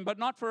for them, but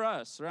not for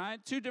us,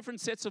 right? Two different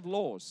sets of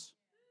laws.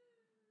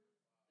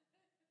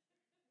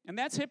 And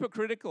that's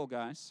hypocritical,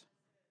 guys.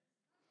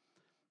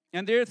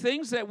 And there are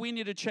things that we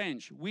need to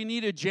change. We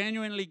need to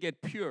genuinely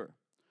get pure,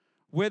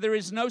 where there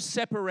is no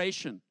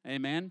separation,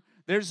 amen?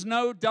 There's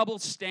no double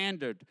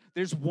standard.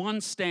 There's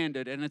one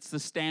standard, and it's the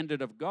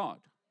standard of God.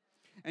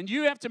 And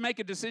you have to make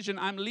a decision.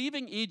 I'm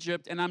leaving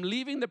Egypt, and I'm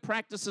leaving the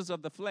practices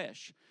of the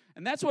flesh.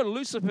 And that's what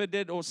Lucifer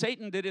did, or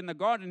Satan did in the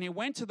garden. He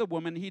went to the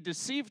woman. He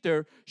deceived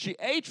her. She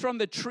ate from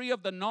the tree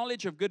of the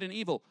knowledge of good and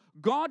evil.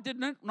 God did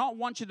not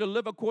want you to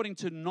live according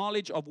to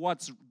knowledge of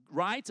what's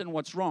right and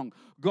what's wrong.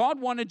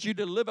 God wanted you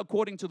to live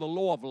according to the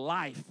law of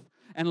life,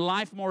 and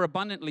life more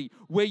abundantly,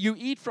 where you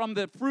eat from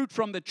the fruit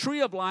from the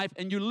tree of life,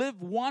 and you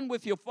live one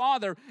with your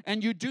Father,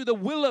 and you do the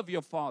will of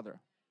your Father.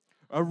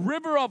 A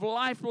river of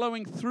life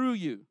flowing through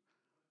you.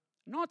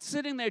 Not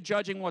sitting there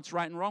judging what's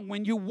right and wrong.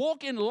 When you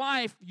walk in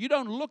life, you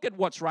don't look at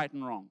what's right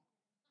and wrong.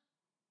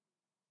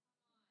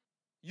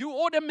 You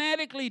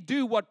automatically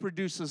do what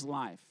produces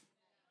life.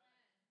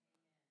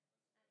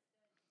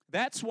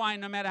 That's why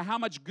no matter how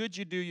much good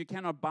you do, you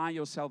cannot buy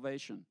your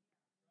salvation.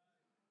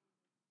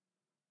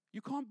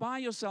 You can't buy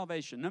your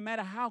salvation, no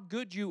matter how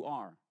good you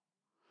are.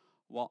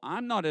 Well,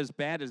 I'm not as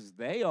bad as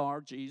they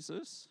are,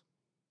 Jesus.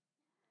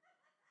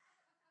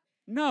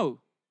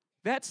 No.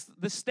 That's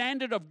the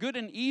standard of good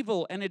and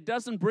evil, and it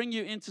doesn't bring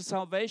you into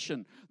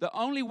salvation. The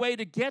only way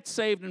to get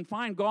saved and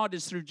find God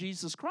is through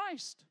Jesus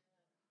Christ.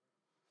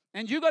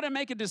 And you got to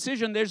make a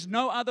decision. There's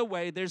no other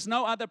way. There's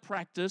no other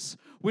practice.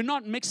 We're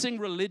not mixing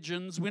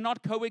religions. We're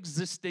not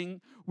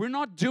coexisting. We're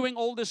not doing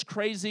all this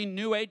crazy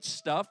New Age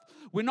stuff.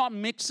 We're not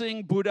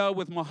mixing Buddha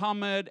with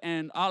Muhammad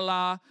and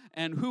Allah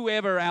and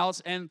whoever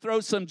else and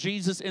throw some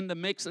Jesus in the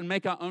mix and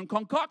make our own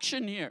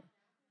concoction here.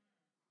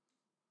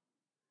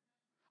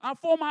 I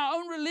form my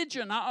own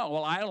religion.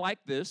 I like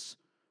this,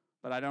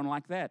 but I don't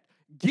like that.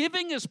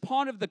 Giving is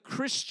part of the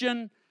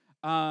Christian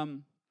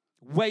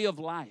way of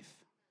life.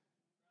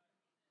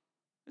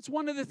 It's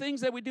one of the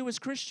things that we do as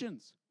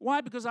Christians.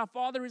 Why? Because our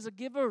Father is a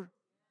giver.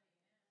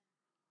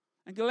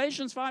 In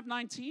Galatians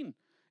 5:19,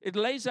 it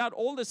lays out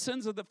all the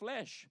sins of the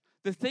flesh.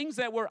 The things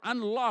that were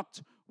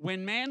unlocked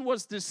when man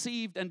was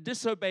deceived and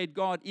disobeyed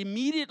God.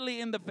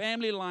 Immediately in the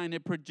family line,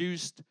 it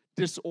produced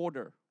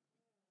disorder.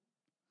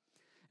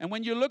 And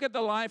when you look at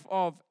the life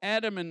of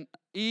Adam and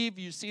Eve,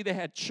 you see they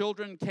had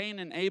children, Cain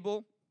and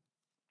Abel.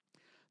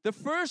 The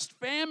first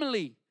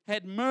family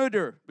had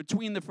murder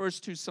between the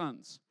first two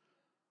sons.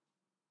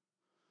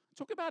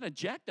 Talk about a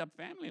jacked up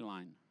family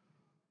line.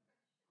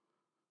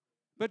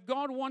 But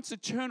God wants to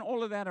turn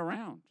all of that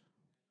around.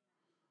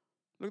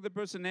 Look at the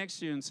person next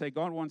to you and say,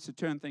 God wants to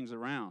turn things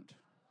around.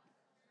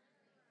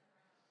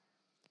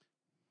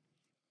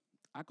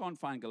 I can't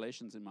find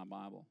Galatians in my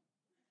Bible.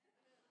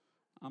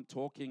 I'm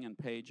talking and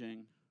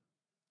paging.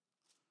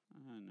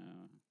 I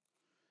know.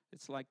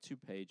 It's like 2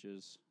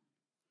 pages,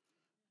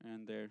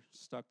 and they're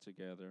stuck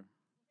together.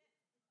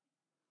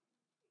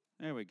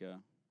 There we go.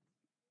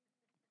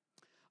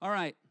 All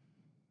right.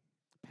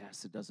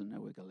 Pastor doesn't know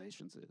where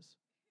Galatians is.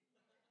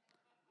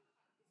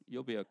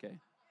 You'll be okay.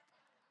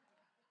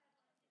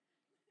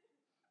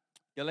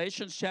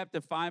 Galatians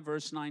chapter 5,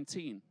 verse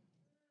 19.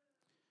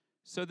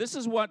 So this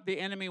is what the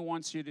enemy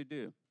wants you to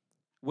do.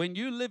 When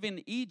you live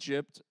in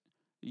Egypt,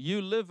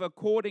 you live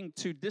according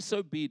to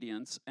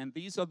disobedience, and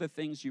these are the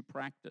things you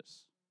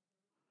practice.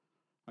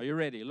 Are you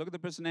ready? Look at the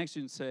person next to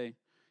you and say,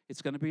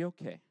 it's going to be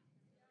okay.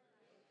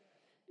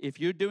 If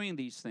you're doing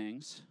these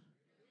things,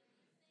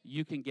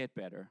 you can get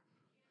better.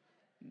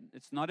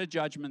 It's not a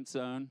judgment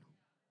zone.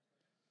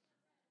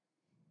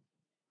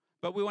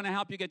 But we want to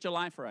help you get your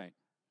life right.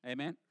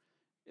 Amen?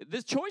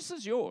 The choice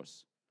is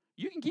yours.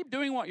 You can keep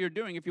doing what you're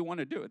doing if you want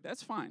to do it.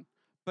 That's fine.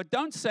 But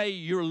don't say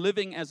you're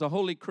living as a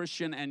holy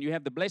Christian and you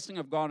have the blessing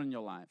of God in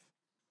your life.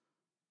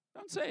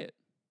 Don't say it.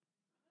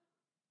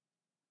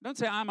 Don't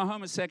say I'm a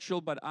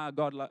homosexual, but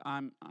God,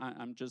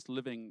 I'm just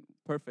living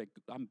perfect.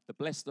 I'm the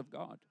blessed of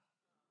God.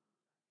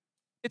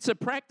 It's a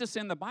practice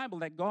in the Bible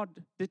that God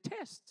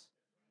detests.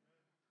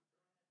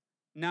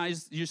 Now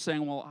you're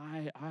saying, well,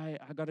 I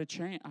got to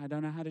change. I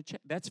don't know how to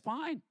change. That's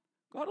fine.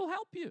 God will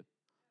help you.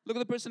 Look at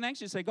the person next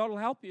to you. Say, God will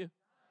help you.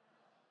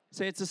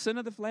 Say, it's a sin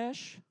of the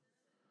flesh.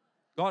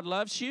 God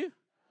loves you.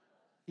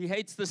 He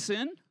hates the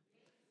sin.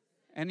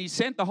 And He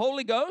sent the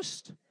Holy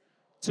Ghost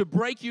to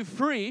break you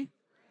free.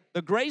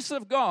 The grace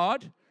of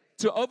God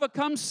to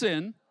overcome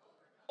sin.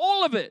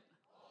 All of it.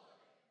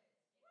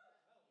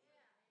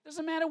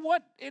 Doesn't matter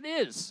what it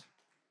is.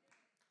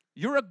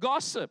 You're a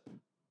gossip.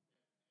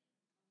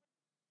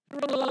 You're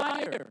a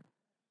liar.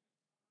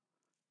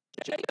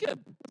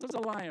 Jacob was a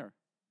liar.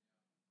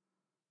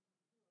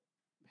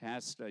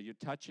 Pastor, you're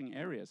touching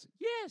areas.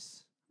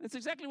 Yes, that's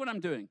exactly what I'm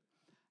doing.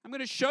 I'm going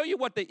to show you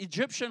what the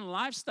Egyptian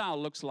lifestyle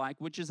looks like,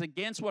 which is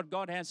against what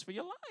God has for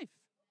your life.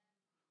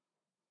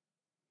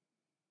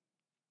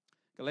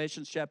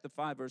 Galatians chapter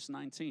 5, verse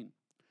 19.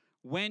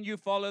 When you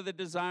follow the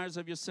desires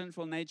of your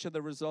sinful nature,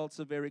 the results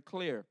are very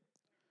clear.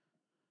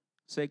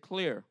 Say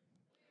clear.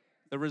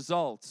 The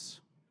results.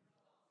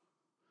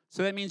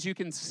 So that means you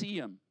can see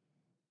them.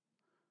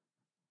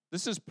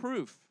 This is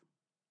proof.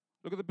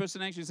 Look at the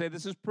person next to you and say,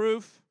 this is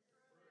proof.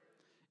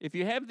 If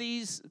you have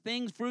these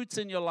things, fruits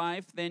in your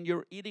life, then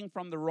you're eating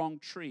from the wrong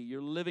tree.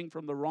 You're living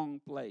from the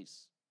wrong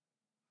place.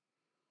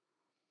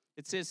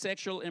 It says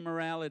sexual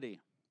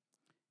immorality,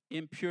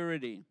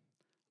 impurity,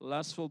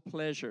 lustful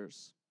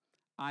pleasures,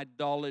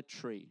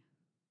 idolatry,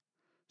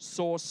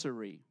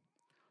 sorcery,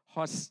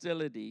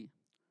 hostility,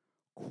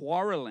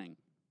 quarreling.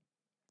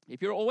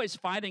 If you're always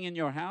fighting in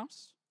your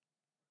house,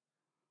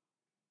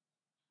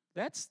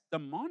 that's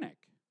demonic.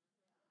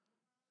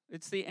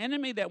 It's the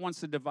enemy that wants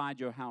to divide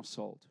your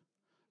household.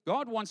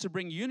 God wants to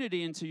bring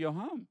unity into your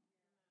home.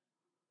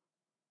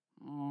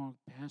 Oh,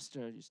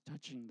 Pastor, he's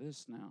touching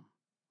this now.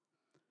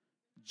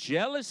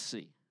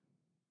 Jealousy.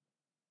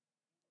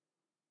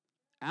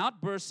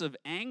 Outbursts of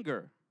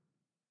anger.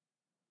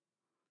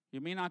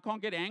 You mean I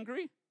can't get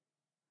angry?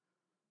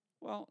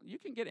 Well, you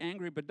can get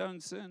angry, but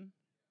don't sin.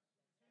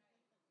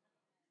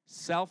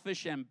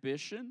 Selfish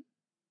ambition,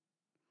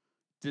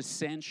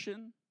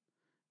 dissension,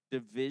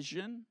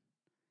 division,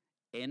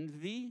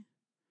 envy,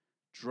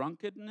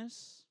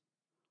 drunkenness,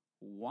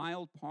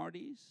 wild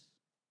parties,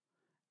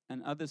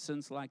 and other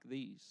sins like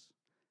these.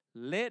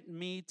 Let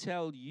me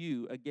tell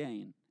you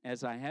again,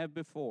 as I have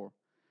before,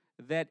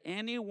 that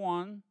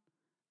anyone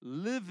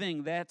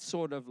living that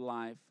sort of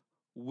life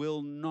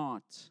will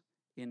not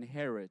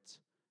inherit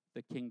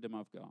the kingdom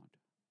of God.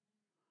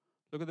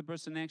 Look at the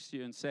person next to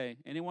you and say,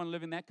 anyone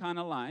living that kind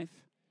of life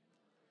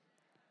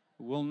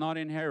will not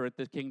inherit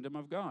the kingdom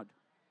of God.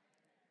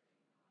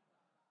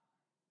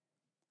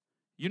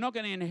 You're not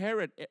going to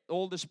inherit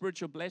all the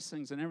spiritual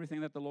blessings and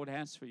everything that the Lord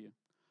has for you.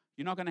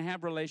 You're not going to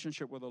have a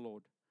relationship with the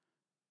Lord.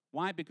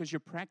 Why? Because you're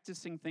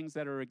practicing things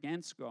that are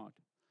against God.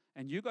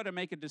 And you've got to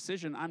make a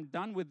decision. I'm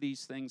done with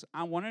these things.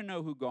 I want to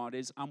know who God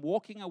is. I'm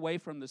walking away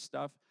from this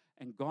stuff,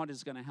 and God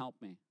is going to help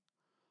me.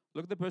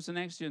 Look at the person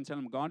next to you and tell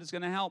them, God is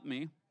going to help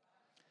me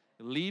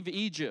leave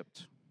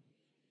Egypt.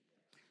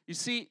 You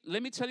see,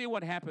 let me tell you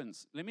what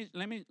happens. Let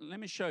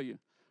me show you.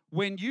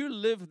 When you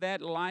live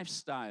that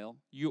lifestyle,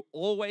 you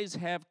always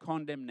have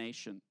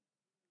condemnation.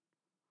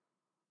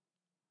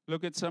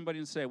 Look at somebody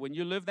and say, when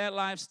you live that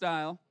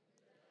lifestyle,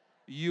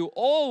 you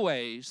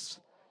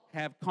always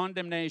have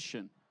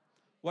condemnation.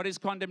 What is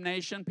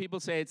condemnation? People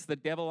say it's the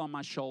devil on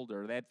my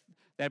shoulder,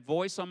 that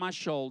voice on my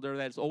shoulder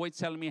that's always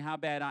telling me how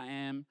bad I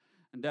am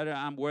and that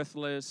I'm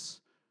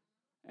worthless.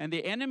 And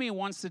the enemy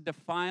wants to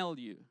defile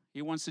you.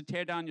 He wants to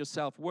tear down your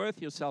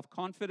self-worth, your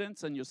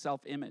self-confidence, and your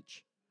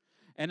self-image.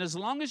 And as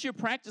long as you're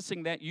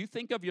practicing that, you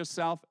think of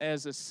yourself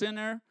as a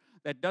sinner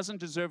that doesn't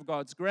deserve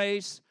God's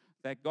grace,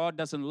 that God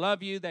doesn't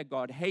love you, that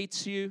God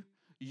hates you.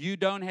 You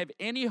don't have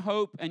any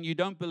hope, and you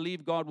don't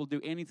believe God will do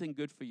anything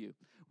good for you.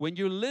 When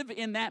you live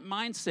in that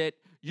mindset,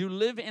 you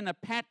live in a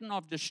pattern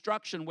of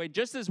destruction where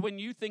just as when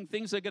you think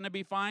things are going to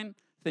be fine,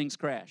 things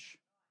crash.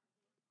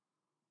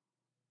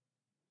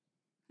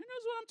 Who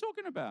knows what I'm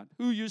talking about?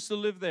 Who used to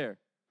live there?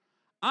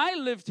 I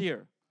lived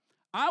here.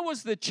 I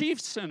was the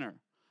chief sinner.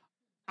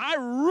 I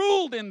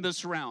ruled in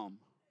this realm.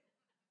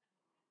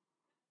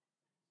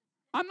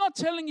 I'm not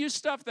telling you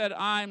stuff that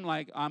I'm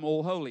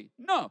all holy.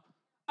 No,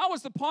 I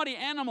was the party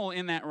animal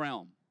in that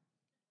realm.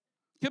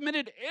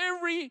 Committed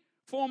every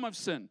form of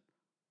sin.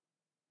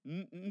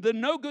 The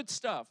no good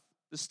stuff,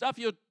 the stuff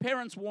your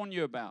parents warn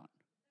you about.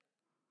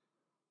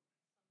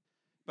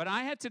 But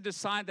I had to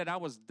decide that I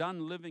was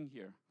done living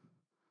here,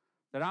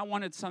 that I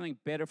wanted something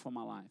better for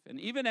my life. And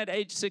even at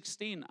age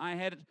 16, I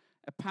had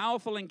a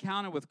powerful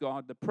encounter with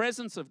God, the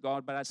presence of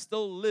God, but I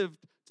still lived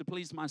to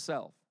please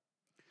myself.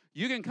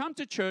 You can come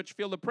to church,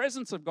 feel the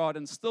presence of God,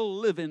 and still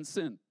live in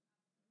sin.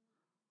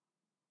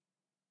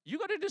 You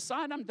got to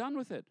decide, I'm done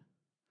with it.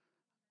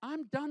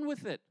 I'm done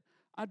with it.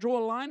 I draw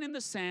a line in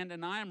the sand,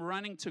 and I am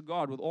running to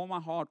God with all my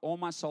heart, all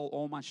my soul,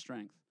 all my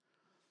strength.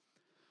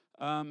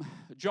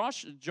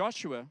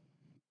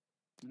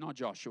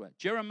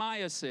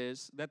 Jeremiah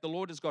says that the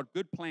Lord has got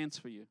good plans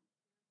for you.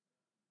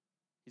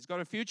 He's got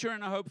a future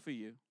and a hope for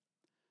you.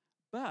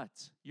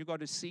 But you got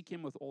to seek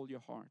Him with all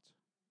your heart.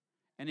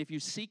 And if you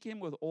seek Him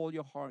with all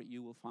your heart,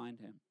 you will find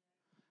Him.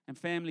 And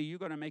family, you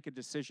got to make a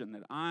decision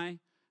that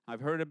I've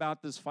heard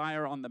about this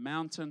fire on the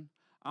mountain.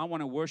 I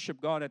want to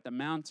worship God at the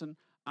mountain.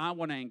 I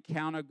want to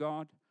encounter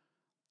God.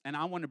 And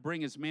I want to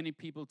bring as many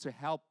people to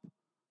help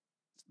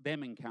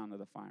them encounter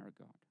the fire of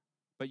God.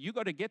 But you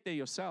got to get there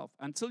yourself.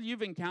 Until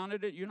you've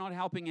encountered it, you're not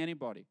helping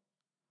anybody.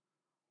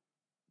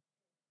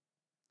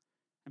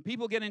 And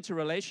people get into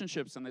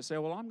relationships and they say,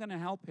 well, I'm going to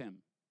help him.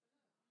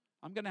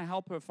 I'm going to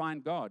help her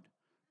find God.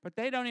 But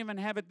they don't even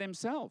have it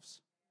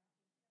themselves.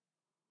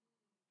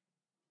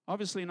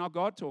 Obviously not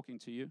God talking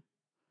to you.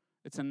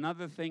 It's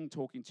another thing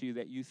talking to you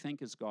that you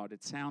think is God.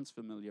 It sounds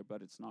familiar,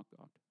 but it's not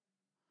God.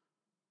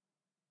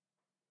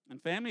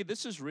 And family,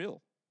 this is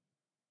real.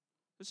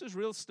 This is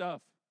real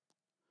stuff.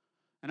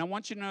 And I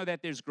want you to know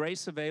that there's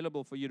grace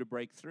available for you to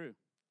break through.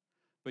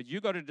 But you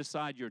got to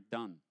decide you're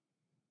done.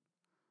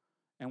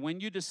 And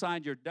when you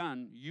decide you're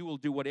done, you will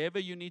do whatever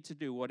you need to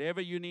do, whatever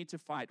you need to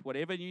fight,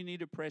 whatever you need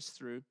to press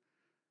through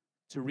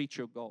to reach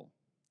your goal.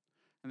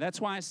 And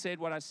that's why I said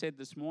what I said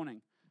this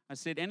morning. I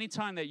said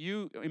anytime that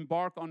you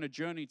embark on a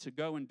journey to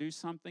go and do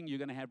something, you're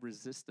going to have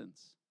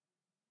resistance.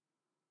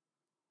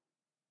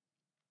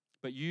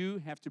 But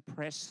you have to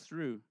press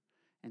through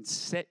and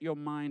set your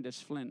mind as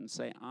flint and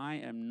say, I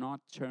am not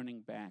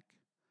turning back.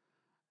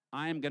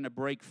 I am going to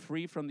break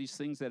free from these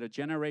things that are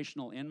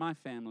generational in my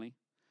family.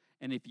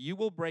 And if you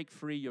will break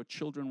free, your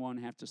children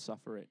won't have to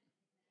suffer it.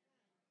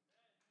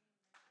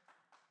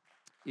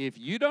 If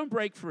you don't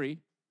break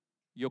free,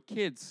 your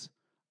kids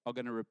are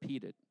going to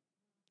repeat it.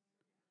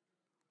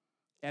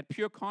 At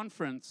Pure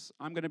Conference,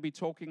 I'm going to be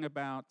talking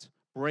about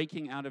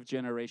breaking out of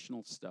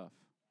generational stuff.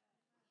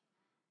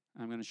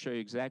 I'm going to show you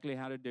exactly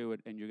how to do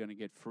it, and you're going to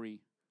get free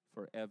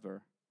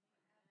forever.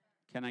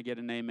 Can I get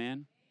an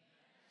amen?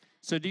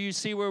 So do you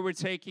see where we're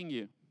taking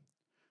you?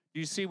 Do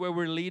you see where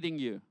we're leading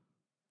you?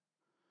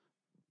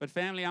 But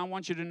family, I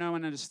want you to know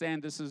and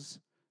understand this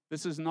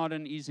is not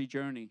an easy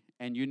journey,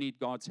 and you need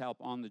God's help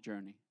on the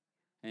journey.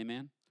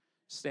 Amen?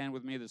 Stand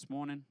with me this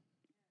morning.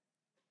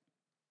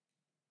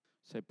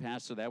 Say,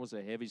 Pastor, that was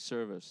a heavy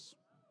service.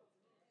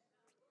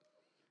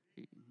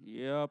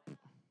 Yep.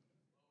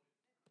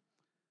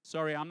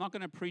 Sorry, I'm not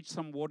going to preach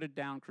some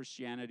watered-down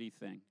Christianity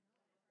thing.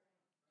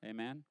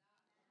 Amen?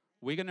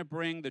 We're going to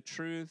bring the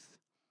truth.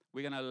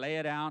 We're going to lay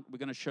it out. We're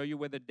going to show you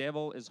where the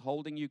devil is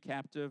holding you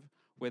captive,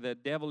 where the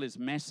devil is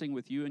messing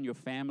with you and your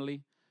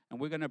family. And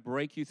we're going to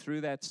break you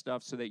through that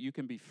stuff so that you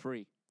can be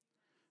free.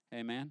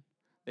 Amen?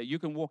 That you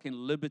can walk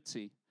in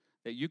liberty.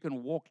 That you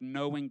can walk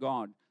knowing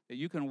God. That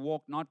you can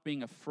walk not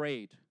being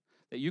afraid.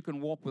 That you can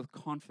walk with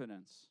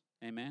confidence.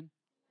 Amen?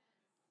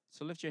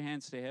 So lift your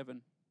hands to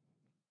heaven.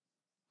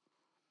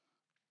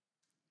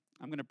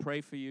 I'm going to pray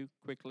for you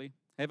quickly.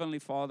 Heavenly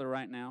Father,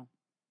 right now,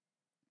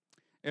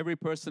 every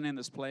person in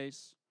this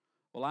place,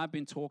 well, I've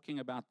been talking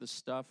about this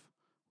stuff,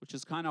 which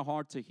is kind of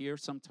hard to hear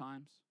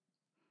sometimes.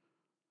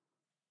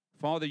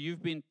 Father,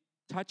 you've been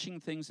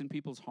touching things in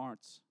people's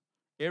hearts,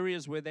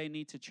 areas where they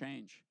need to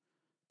change,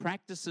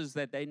 practices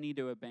that they need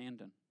to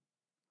abandon.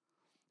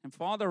 And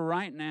Father,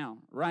 right now,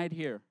 right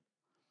here,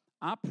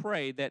 I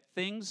pray that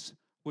things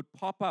would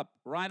pop up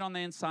right on the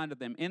inside of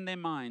them, in their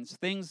minds,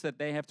 things that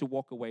they have to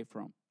walk away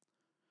from.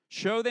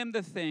 Show them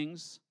the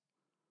things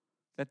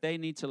that they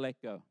need to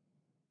let go.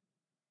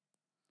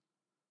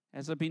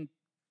 As I've been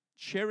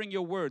sharing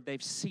your word,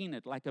 they've seen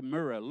it like a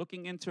mirror,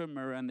 looking into a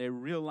mirror, and they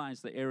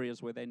realize the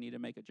areas where they need to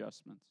make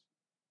adjustments.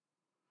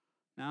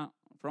 Now,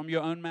 from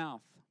your own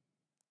mouth,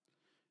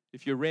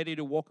 if you're ready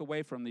to walk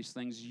away from these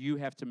things, you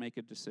have to make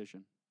a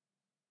decision.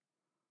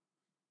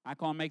 I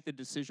can't make the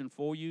decision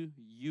for you.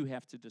 You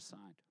have to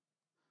decide.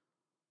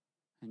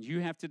 And you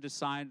have to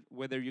decide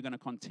whether you're going to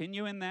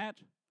continue in that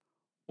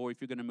or if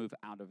you're going to move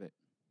out of it.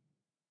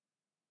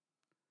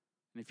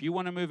 And if you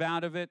want to move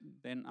out of it,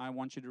 then I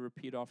want you to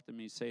repeat after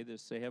me. Say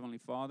this. Say, Heavenly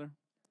Father,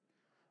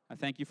 I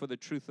thank you for the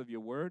truth of your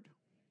word.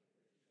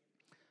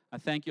 I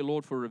thank you,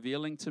 Lord, for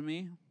revealing to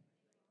me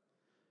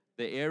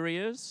the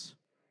areas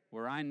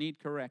where I need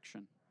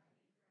correction.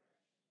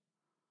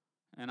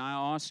 And I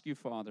ask you,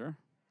 Father,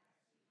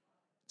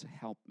 to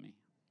help me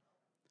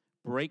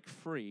break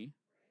free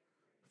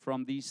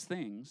from these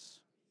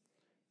things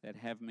that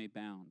have me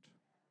bound.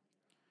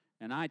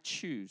 And I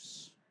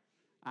choose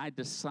I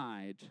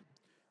decide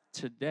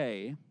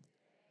today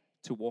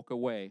to walk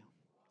away.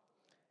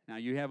 Now,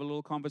 you have a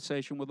little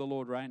conversation with the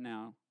Lord right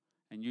now,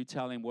 and you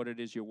tell him what it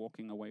is you're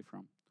walking away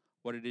from,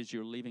 what it is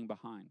you're leaving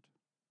behind,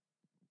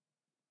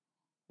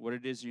 what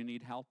it is you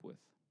need help with.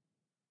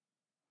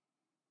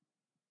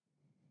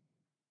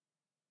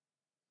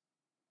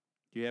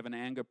 Do you have an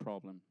anger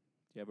problem?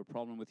 Do you have a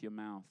problem with your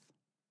mouth?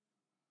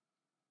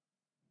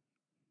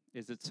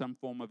 Is it some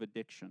form of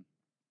addiction?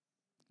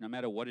 No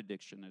matter what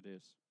addiction it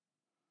is.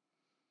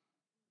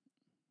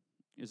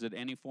 Is it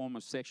any form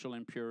of sexual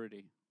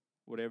impurity?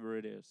 Whatever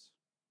it is.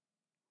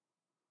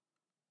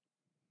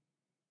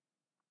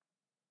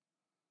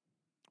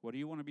 What do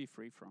you want to be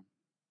free from?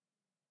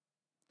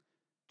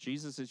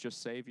 Jesus is your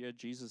Savior.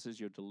 Jesus is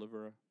your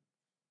deliverer.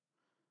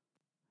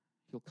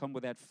 He'll come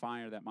with that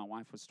fire that my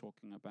wife was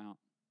talking about.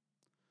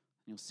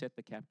 And he'll set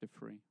the captive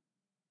free.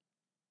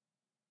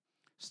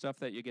 Stuff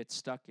that you get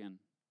stuck in.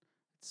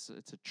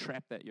 It's a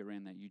trap that you're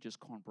in that you just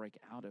can't break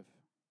out of.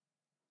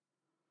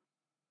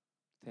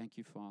 Thank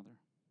you, Father.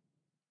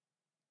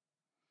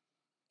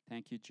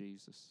 Thank you,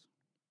 Jesus.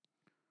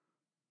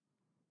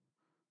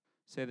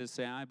 Say this,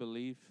 say, I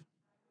believe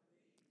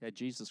that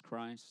Jesus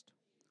Christ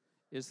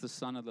is the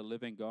Son of the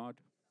living God,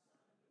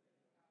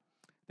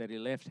 that he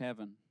left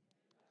heaven,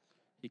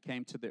 he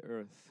came to the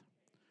earth,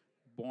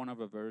 born of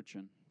a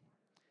virgin,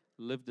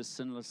 lived a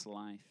sinless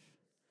life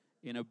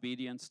in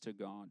obedience to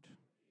God.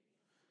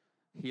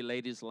 He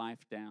laid his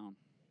life down.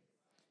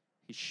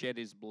 He shed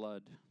his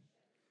blood.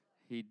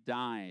 He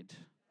died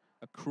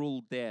a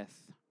cruel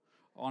death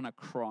on a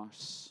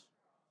cross.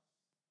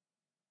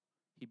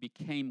 He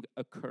became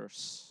a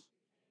curse.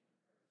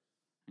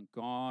 And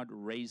God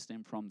raised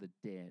him from the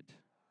dead.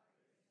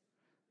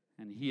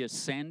 And he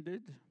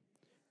ascended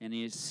and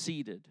he is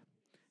seated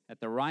at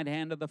the right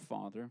hand of the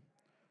Father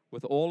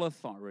with all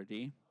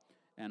authority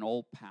and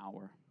all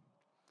power.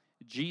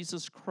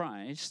 Jesus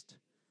Christ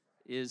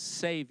is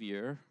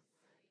Savior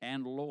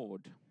and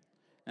Lord.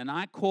 And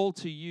I call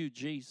to you,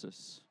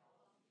 Jesus,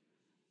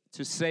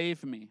 to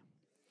save me,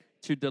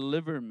 to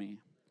deliver me,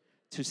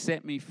 to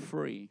set me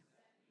free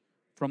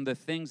from the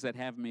things that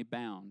have me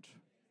bound.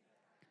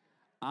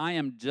 I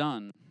am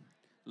done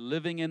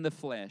living in the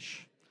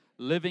flesh,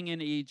 living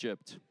in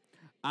Egypt.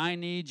 I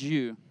need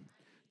you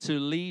to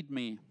lead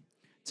me,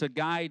 to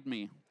guide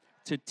me,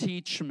 to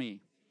teach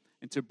me,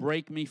 and to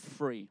break me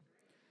free.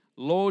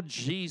 Lord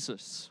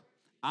Jesus,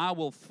 I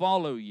will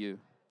follow you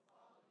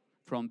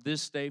from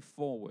this day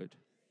forward.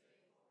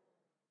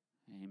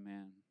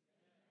 Amen.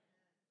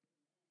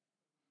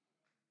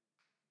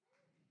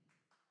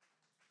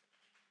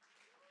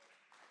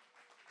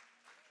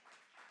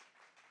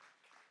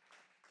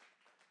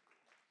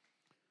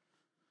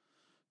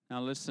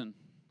 Now listen,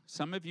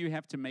 some of you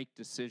have to make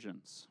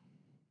decisions.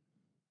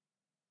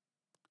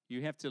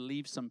 You have to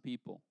leave some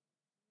people.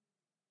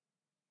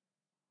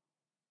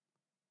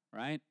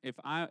 Right? If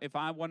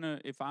I want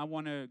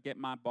to get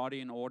my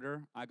body in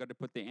order, I got to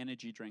put the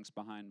energy drinks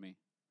behind me.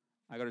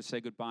 I got to say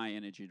goodbye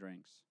energy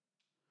drinks.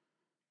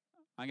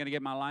 I'm going to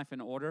get my life in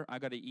order, I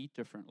got to eat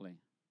differently.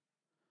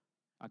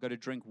 I got to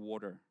drink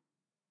water.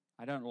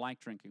 I don't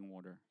like drinking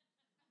water.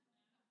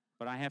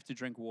 But I have to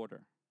drink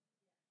water.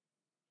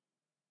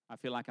 I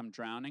feel like I'm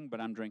drowning,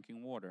 but I'm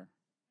drinking water.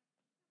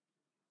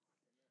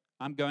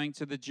 I'm going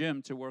to the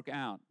gym to work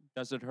out.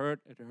 Does it hurt?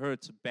 It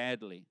hurts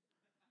badly.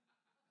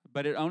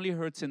 But it only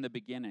hurts in the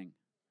beginning.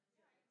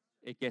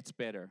 It gets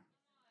better.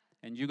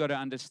 And you got to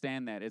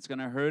understand that. It's going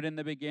to hurt in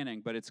the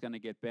beginning, but it's going to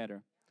get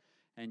better.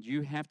 And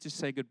you have to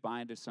say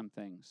goodbye to some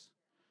things.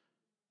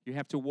 You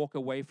have to walk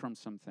away from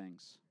some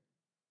things.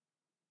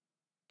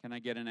 Can I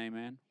get an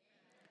amen?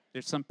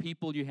 There's some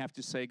people you have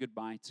to say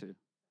goodbye to.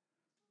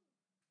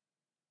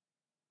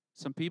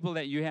 Some people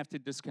that you have to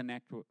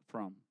disconnect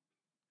from.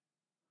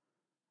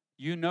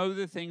 You know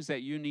the things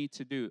that you need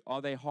to do.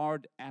 Are they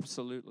hard?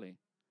 Absolutely.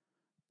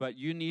 But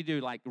you need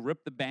to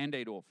rip the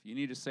Band-Aid off. You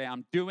need to say,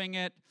 I'm doing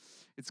it.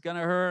 It's going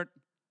to hurt,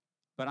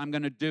 but I'm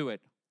going to do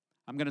it.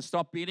 I'm going to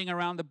stop beating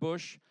around the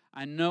bush.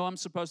 I know I'm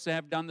supposed to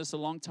have done this a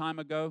long time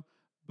ago,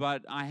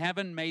 but I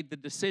haven't made the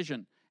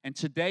decision. And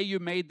today you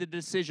made the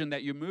decision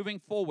that you're moving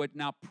forward.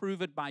 Now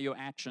prove it by your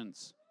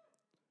actions.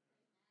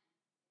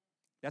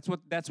 That's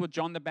what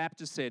John the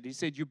Baptist said. He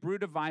said, you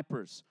brood of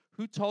vipers,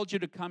 who told you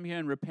to come here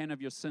and repent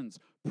of your sins?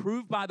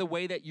 Prove by the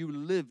way that you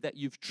live that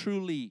you've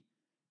truly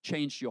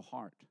changed your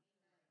heart.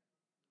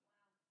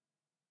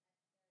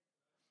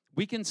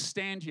 We can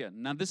stand here.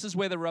 Now, this is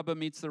where the rubber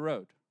meets the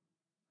road.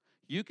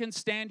 You can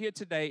stand here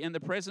today in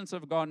the presence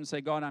of God and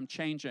say, God, I'm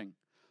changing.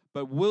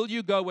 But will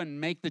you go and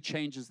make the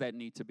changes that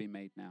need to be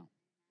made now?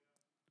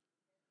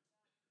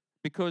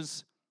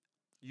 Because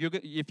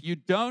if you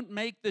don't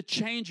make the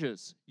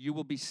changes, you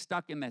will be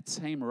stuck in that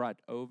same rut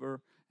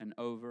over and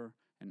over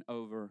and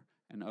over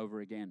and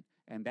over again.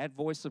 And that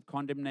voice of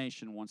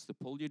condemnation wants to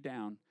pull you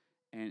down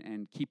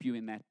and keep you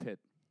in that pit.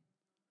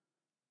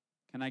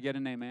 Can I get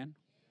an amen?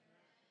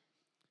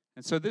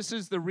 And so this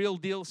is the real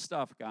deal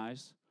stuff,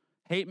 guys.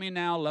 Hate me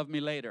now, love me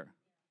later.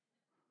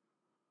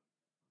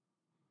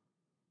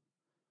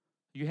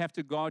 You have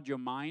to guard your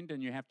mind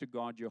and you have to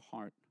guard your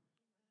heart.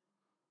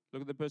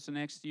 Look at the person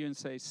next to you and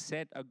say,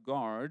 set a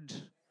guard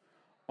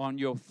on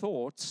your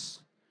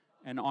thoughts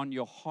and on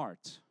your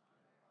heart.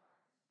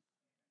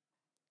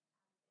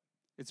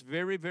 It's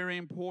very, very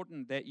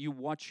important that you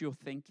watch your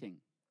thinking.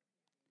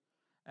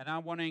 And I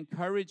want to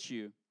encourage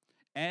you,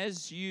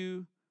 as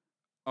you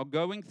are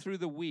going through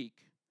the week,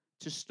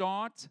 to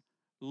start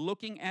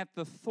looking at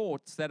the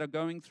thoughts that are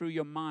going through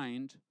your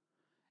mind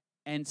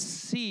and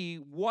see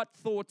what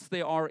thoughts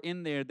there are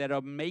in there that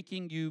are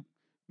making you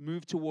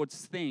move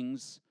towards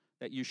things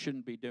that you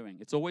shouldn't be doing.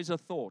 It's always a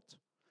thought.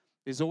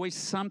 There's always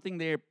something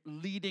there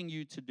leading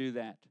you to do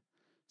that.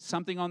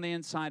 Something on the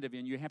inside of you,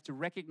 and you have to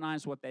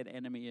recognize what that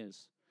enemy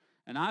is.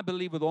 And I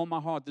believe with all my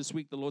heart this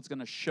week the Lord's going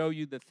to show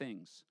you the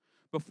things.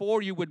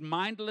 Before, you would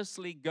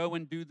mindlessly go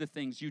and do the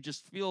things. You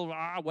just feel,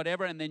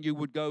 whatever, and then you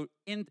would go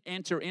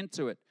enter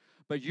into it.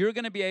 But you're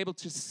going to be able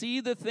to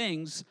see the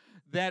things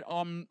that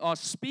are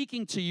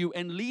speaking to you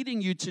and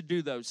leading you to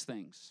do those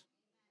things.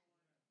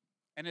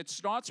 And it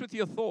starts with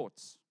your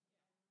thoughts.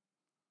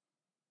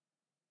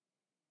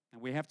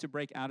 And we have to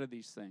break out of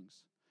these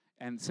things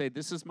and say,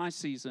 this is my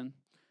season.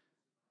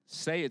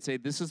 Say it. Say,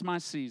 this is my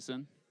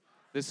season.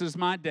 This is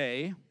my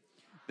day.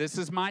 This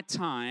is my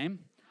time.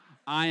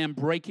 I am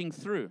breaking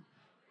through.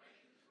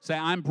 Say,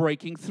 I'm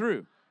breaking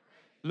through.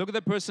 Look at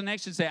the person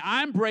next to you and say,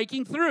 I'm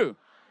breaking through.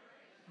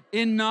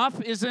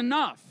 Enough is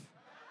enough.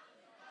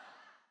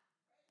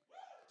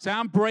 Say,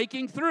 I'm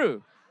breaking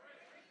through.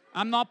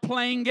 I'm not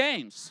playing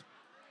games.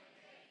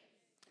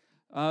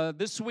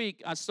 This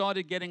week, I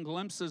started getting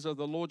glimpses of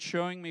the Lord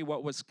showing me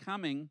what was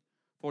coming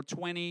for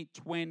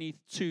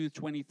 2022,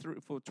 23,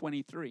 for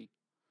 23.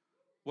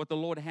 What the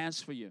Lord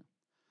has for you.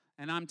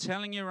 And I'm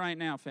telling you right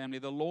now, family,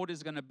 the Lord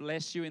is going to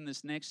bless you in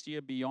this next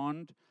year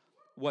beyond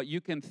what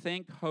you can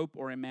think, hope,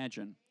 or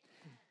imagine.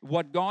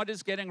 What God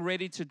is getting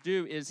ready to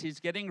do is He's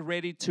getting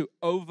ready to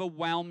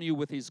overwhelm you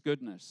with His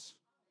goodness.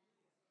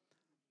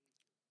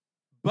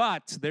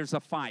 But there's a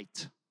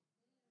fight.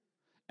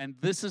 And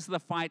this is the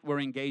fight we're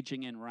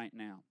engaging in right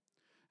now.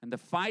 And the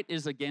fight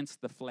is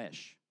against the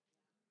flesh.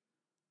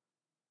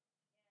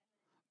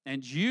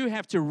 And you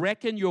have to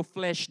reckon your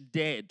flesh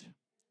dead.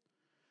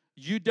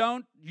 You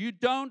don't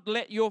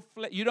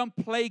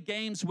play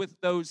games with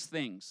those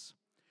things.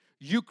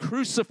 You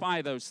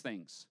crucify those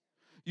things.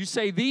 You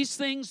say, these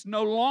things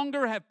no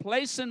longer have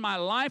place in my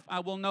life. I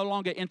will no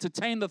longer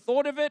entertain the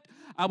thought of it.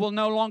 I will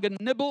no longer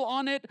nibble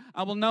on it.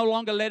 I will no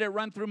longer let it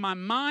run through my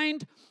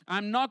mind.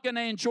 I'm not going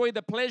to enjoy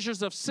the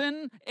pleasures of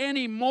sin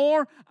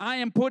anymore. I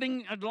am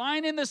putting a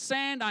line in the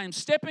sand. I am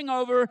stepping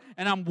over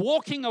and I'm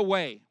walking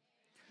away.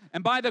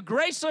 And by the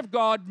grace of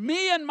God,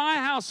 me and my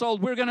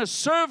household, we're going to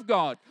serve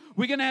God.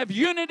 We're going to have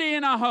unity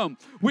in our home.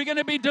 We're going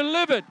to be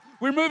delivered.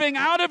 We're moving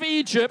out of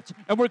Egypt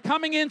and we're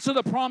coming into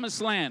the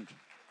promised land.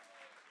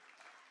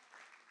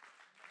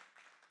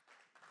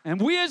 And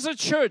we as a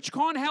church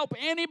can't help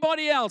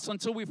anybody else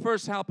until we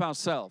first help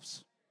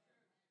ourselves.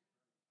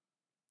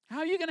 How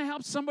are you going to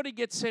help somebody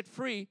get set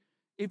free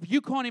if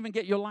you can't even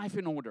get your life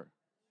in order?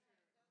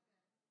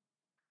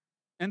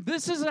 And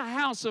this is a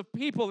house of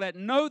people that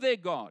know their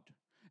God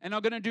and are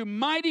going to do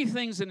mighty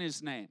things in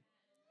His name.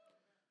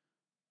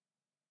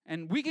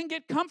 And we can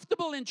get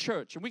comfortable in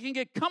church, and we can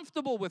get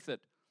comfortable with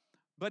it.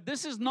 But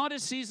this is not a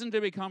season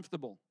to be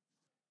comfortable.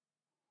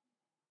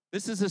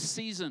 This is a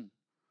season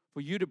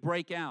for you to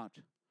break out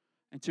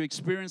and to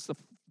experience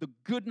the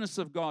goodness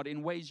of God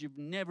in ways you've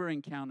never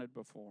encountered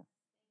before.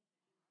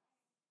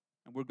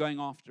 And we're going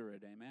after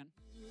it, amen?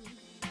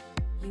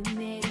 You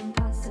made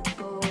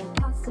impossible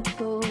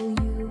possible.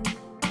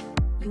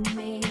 You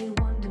made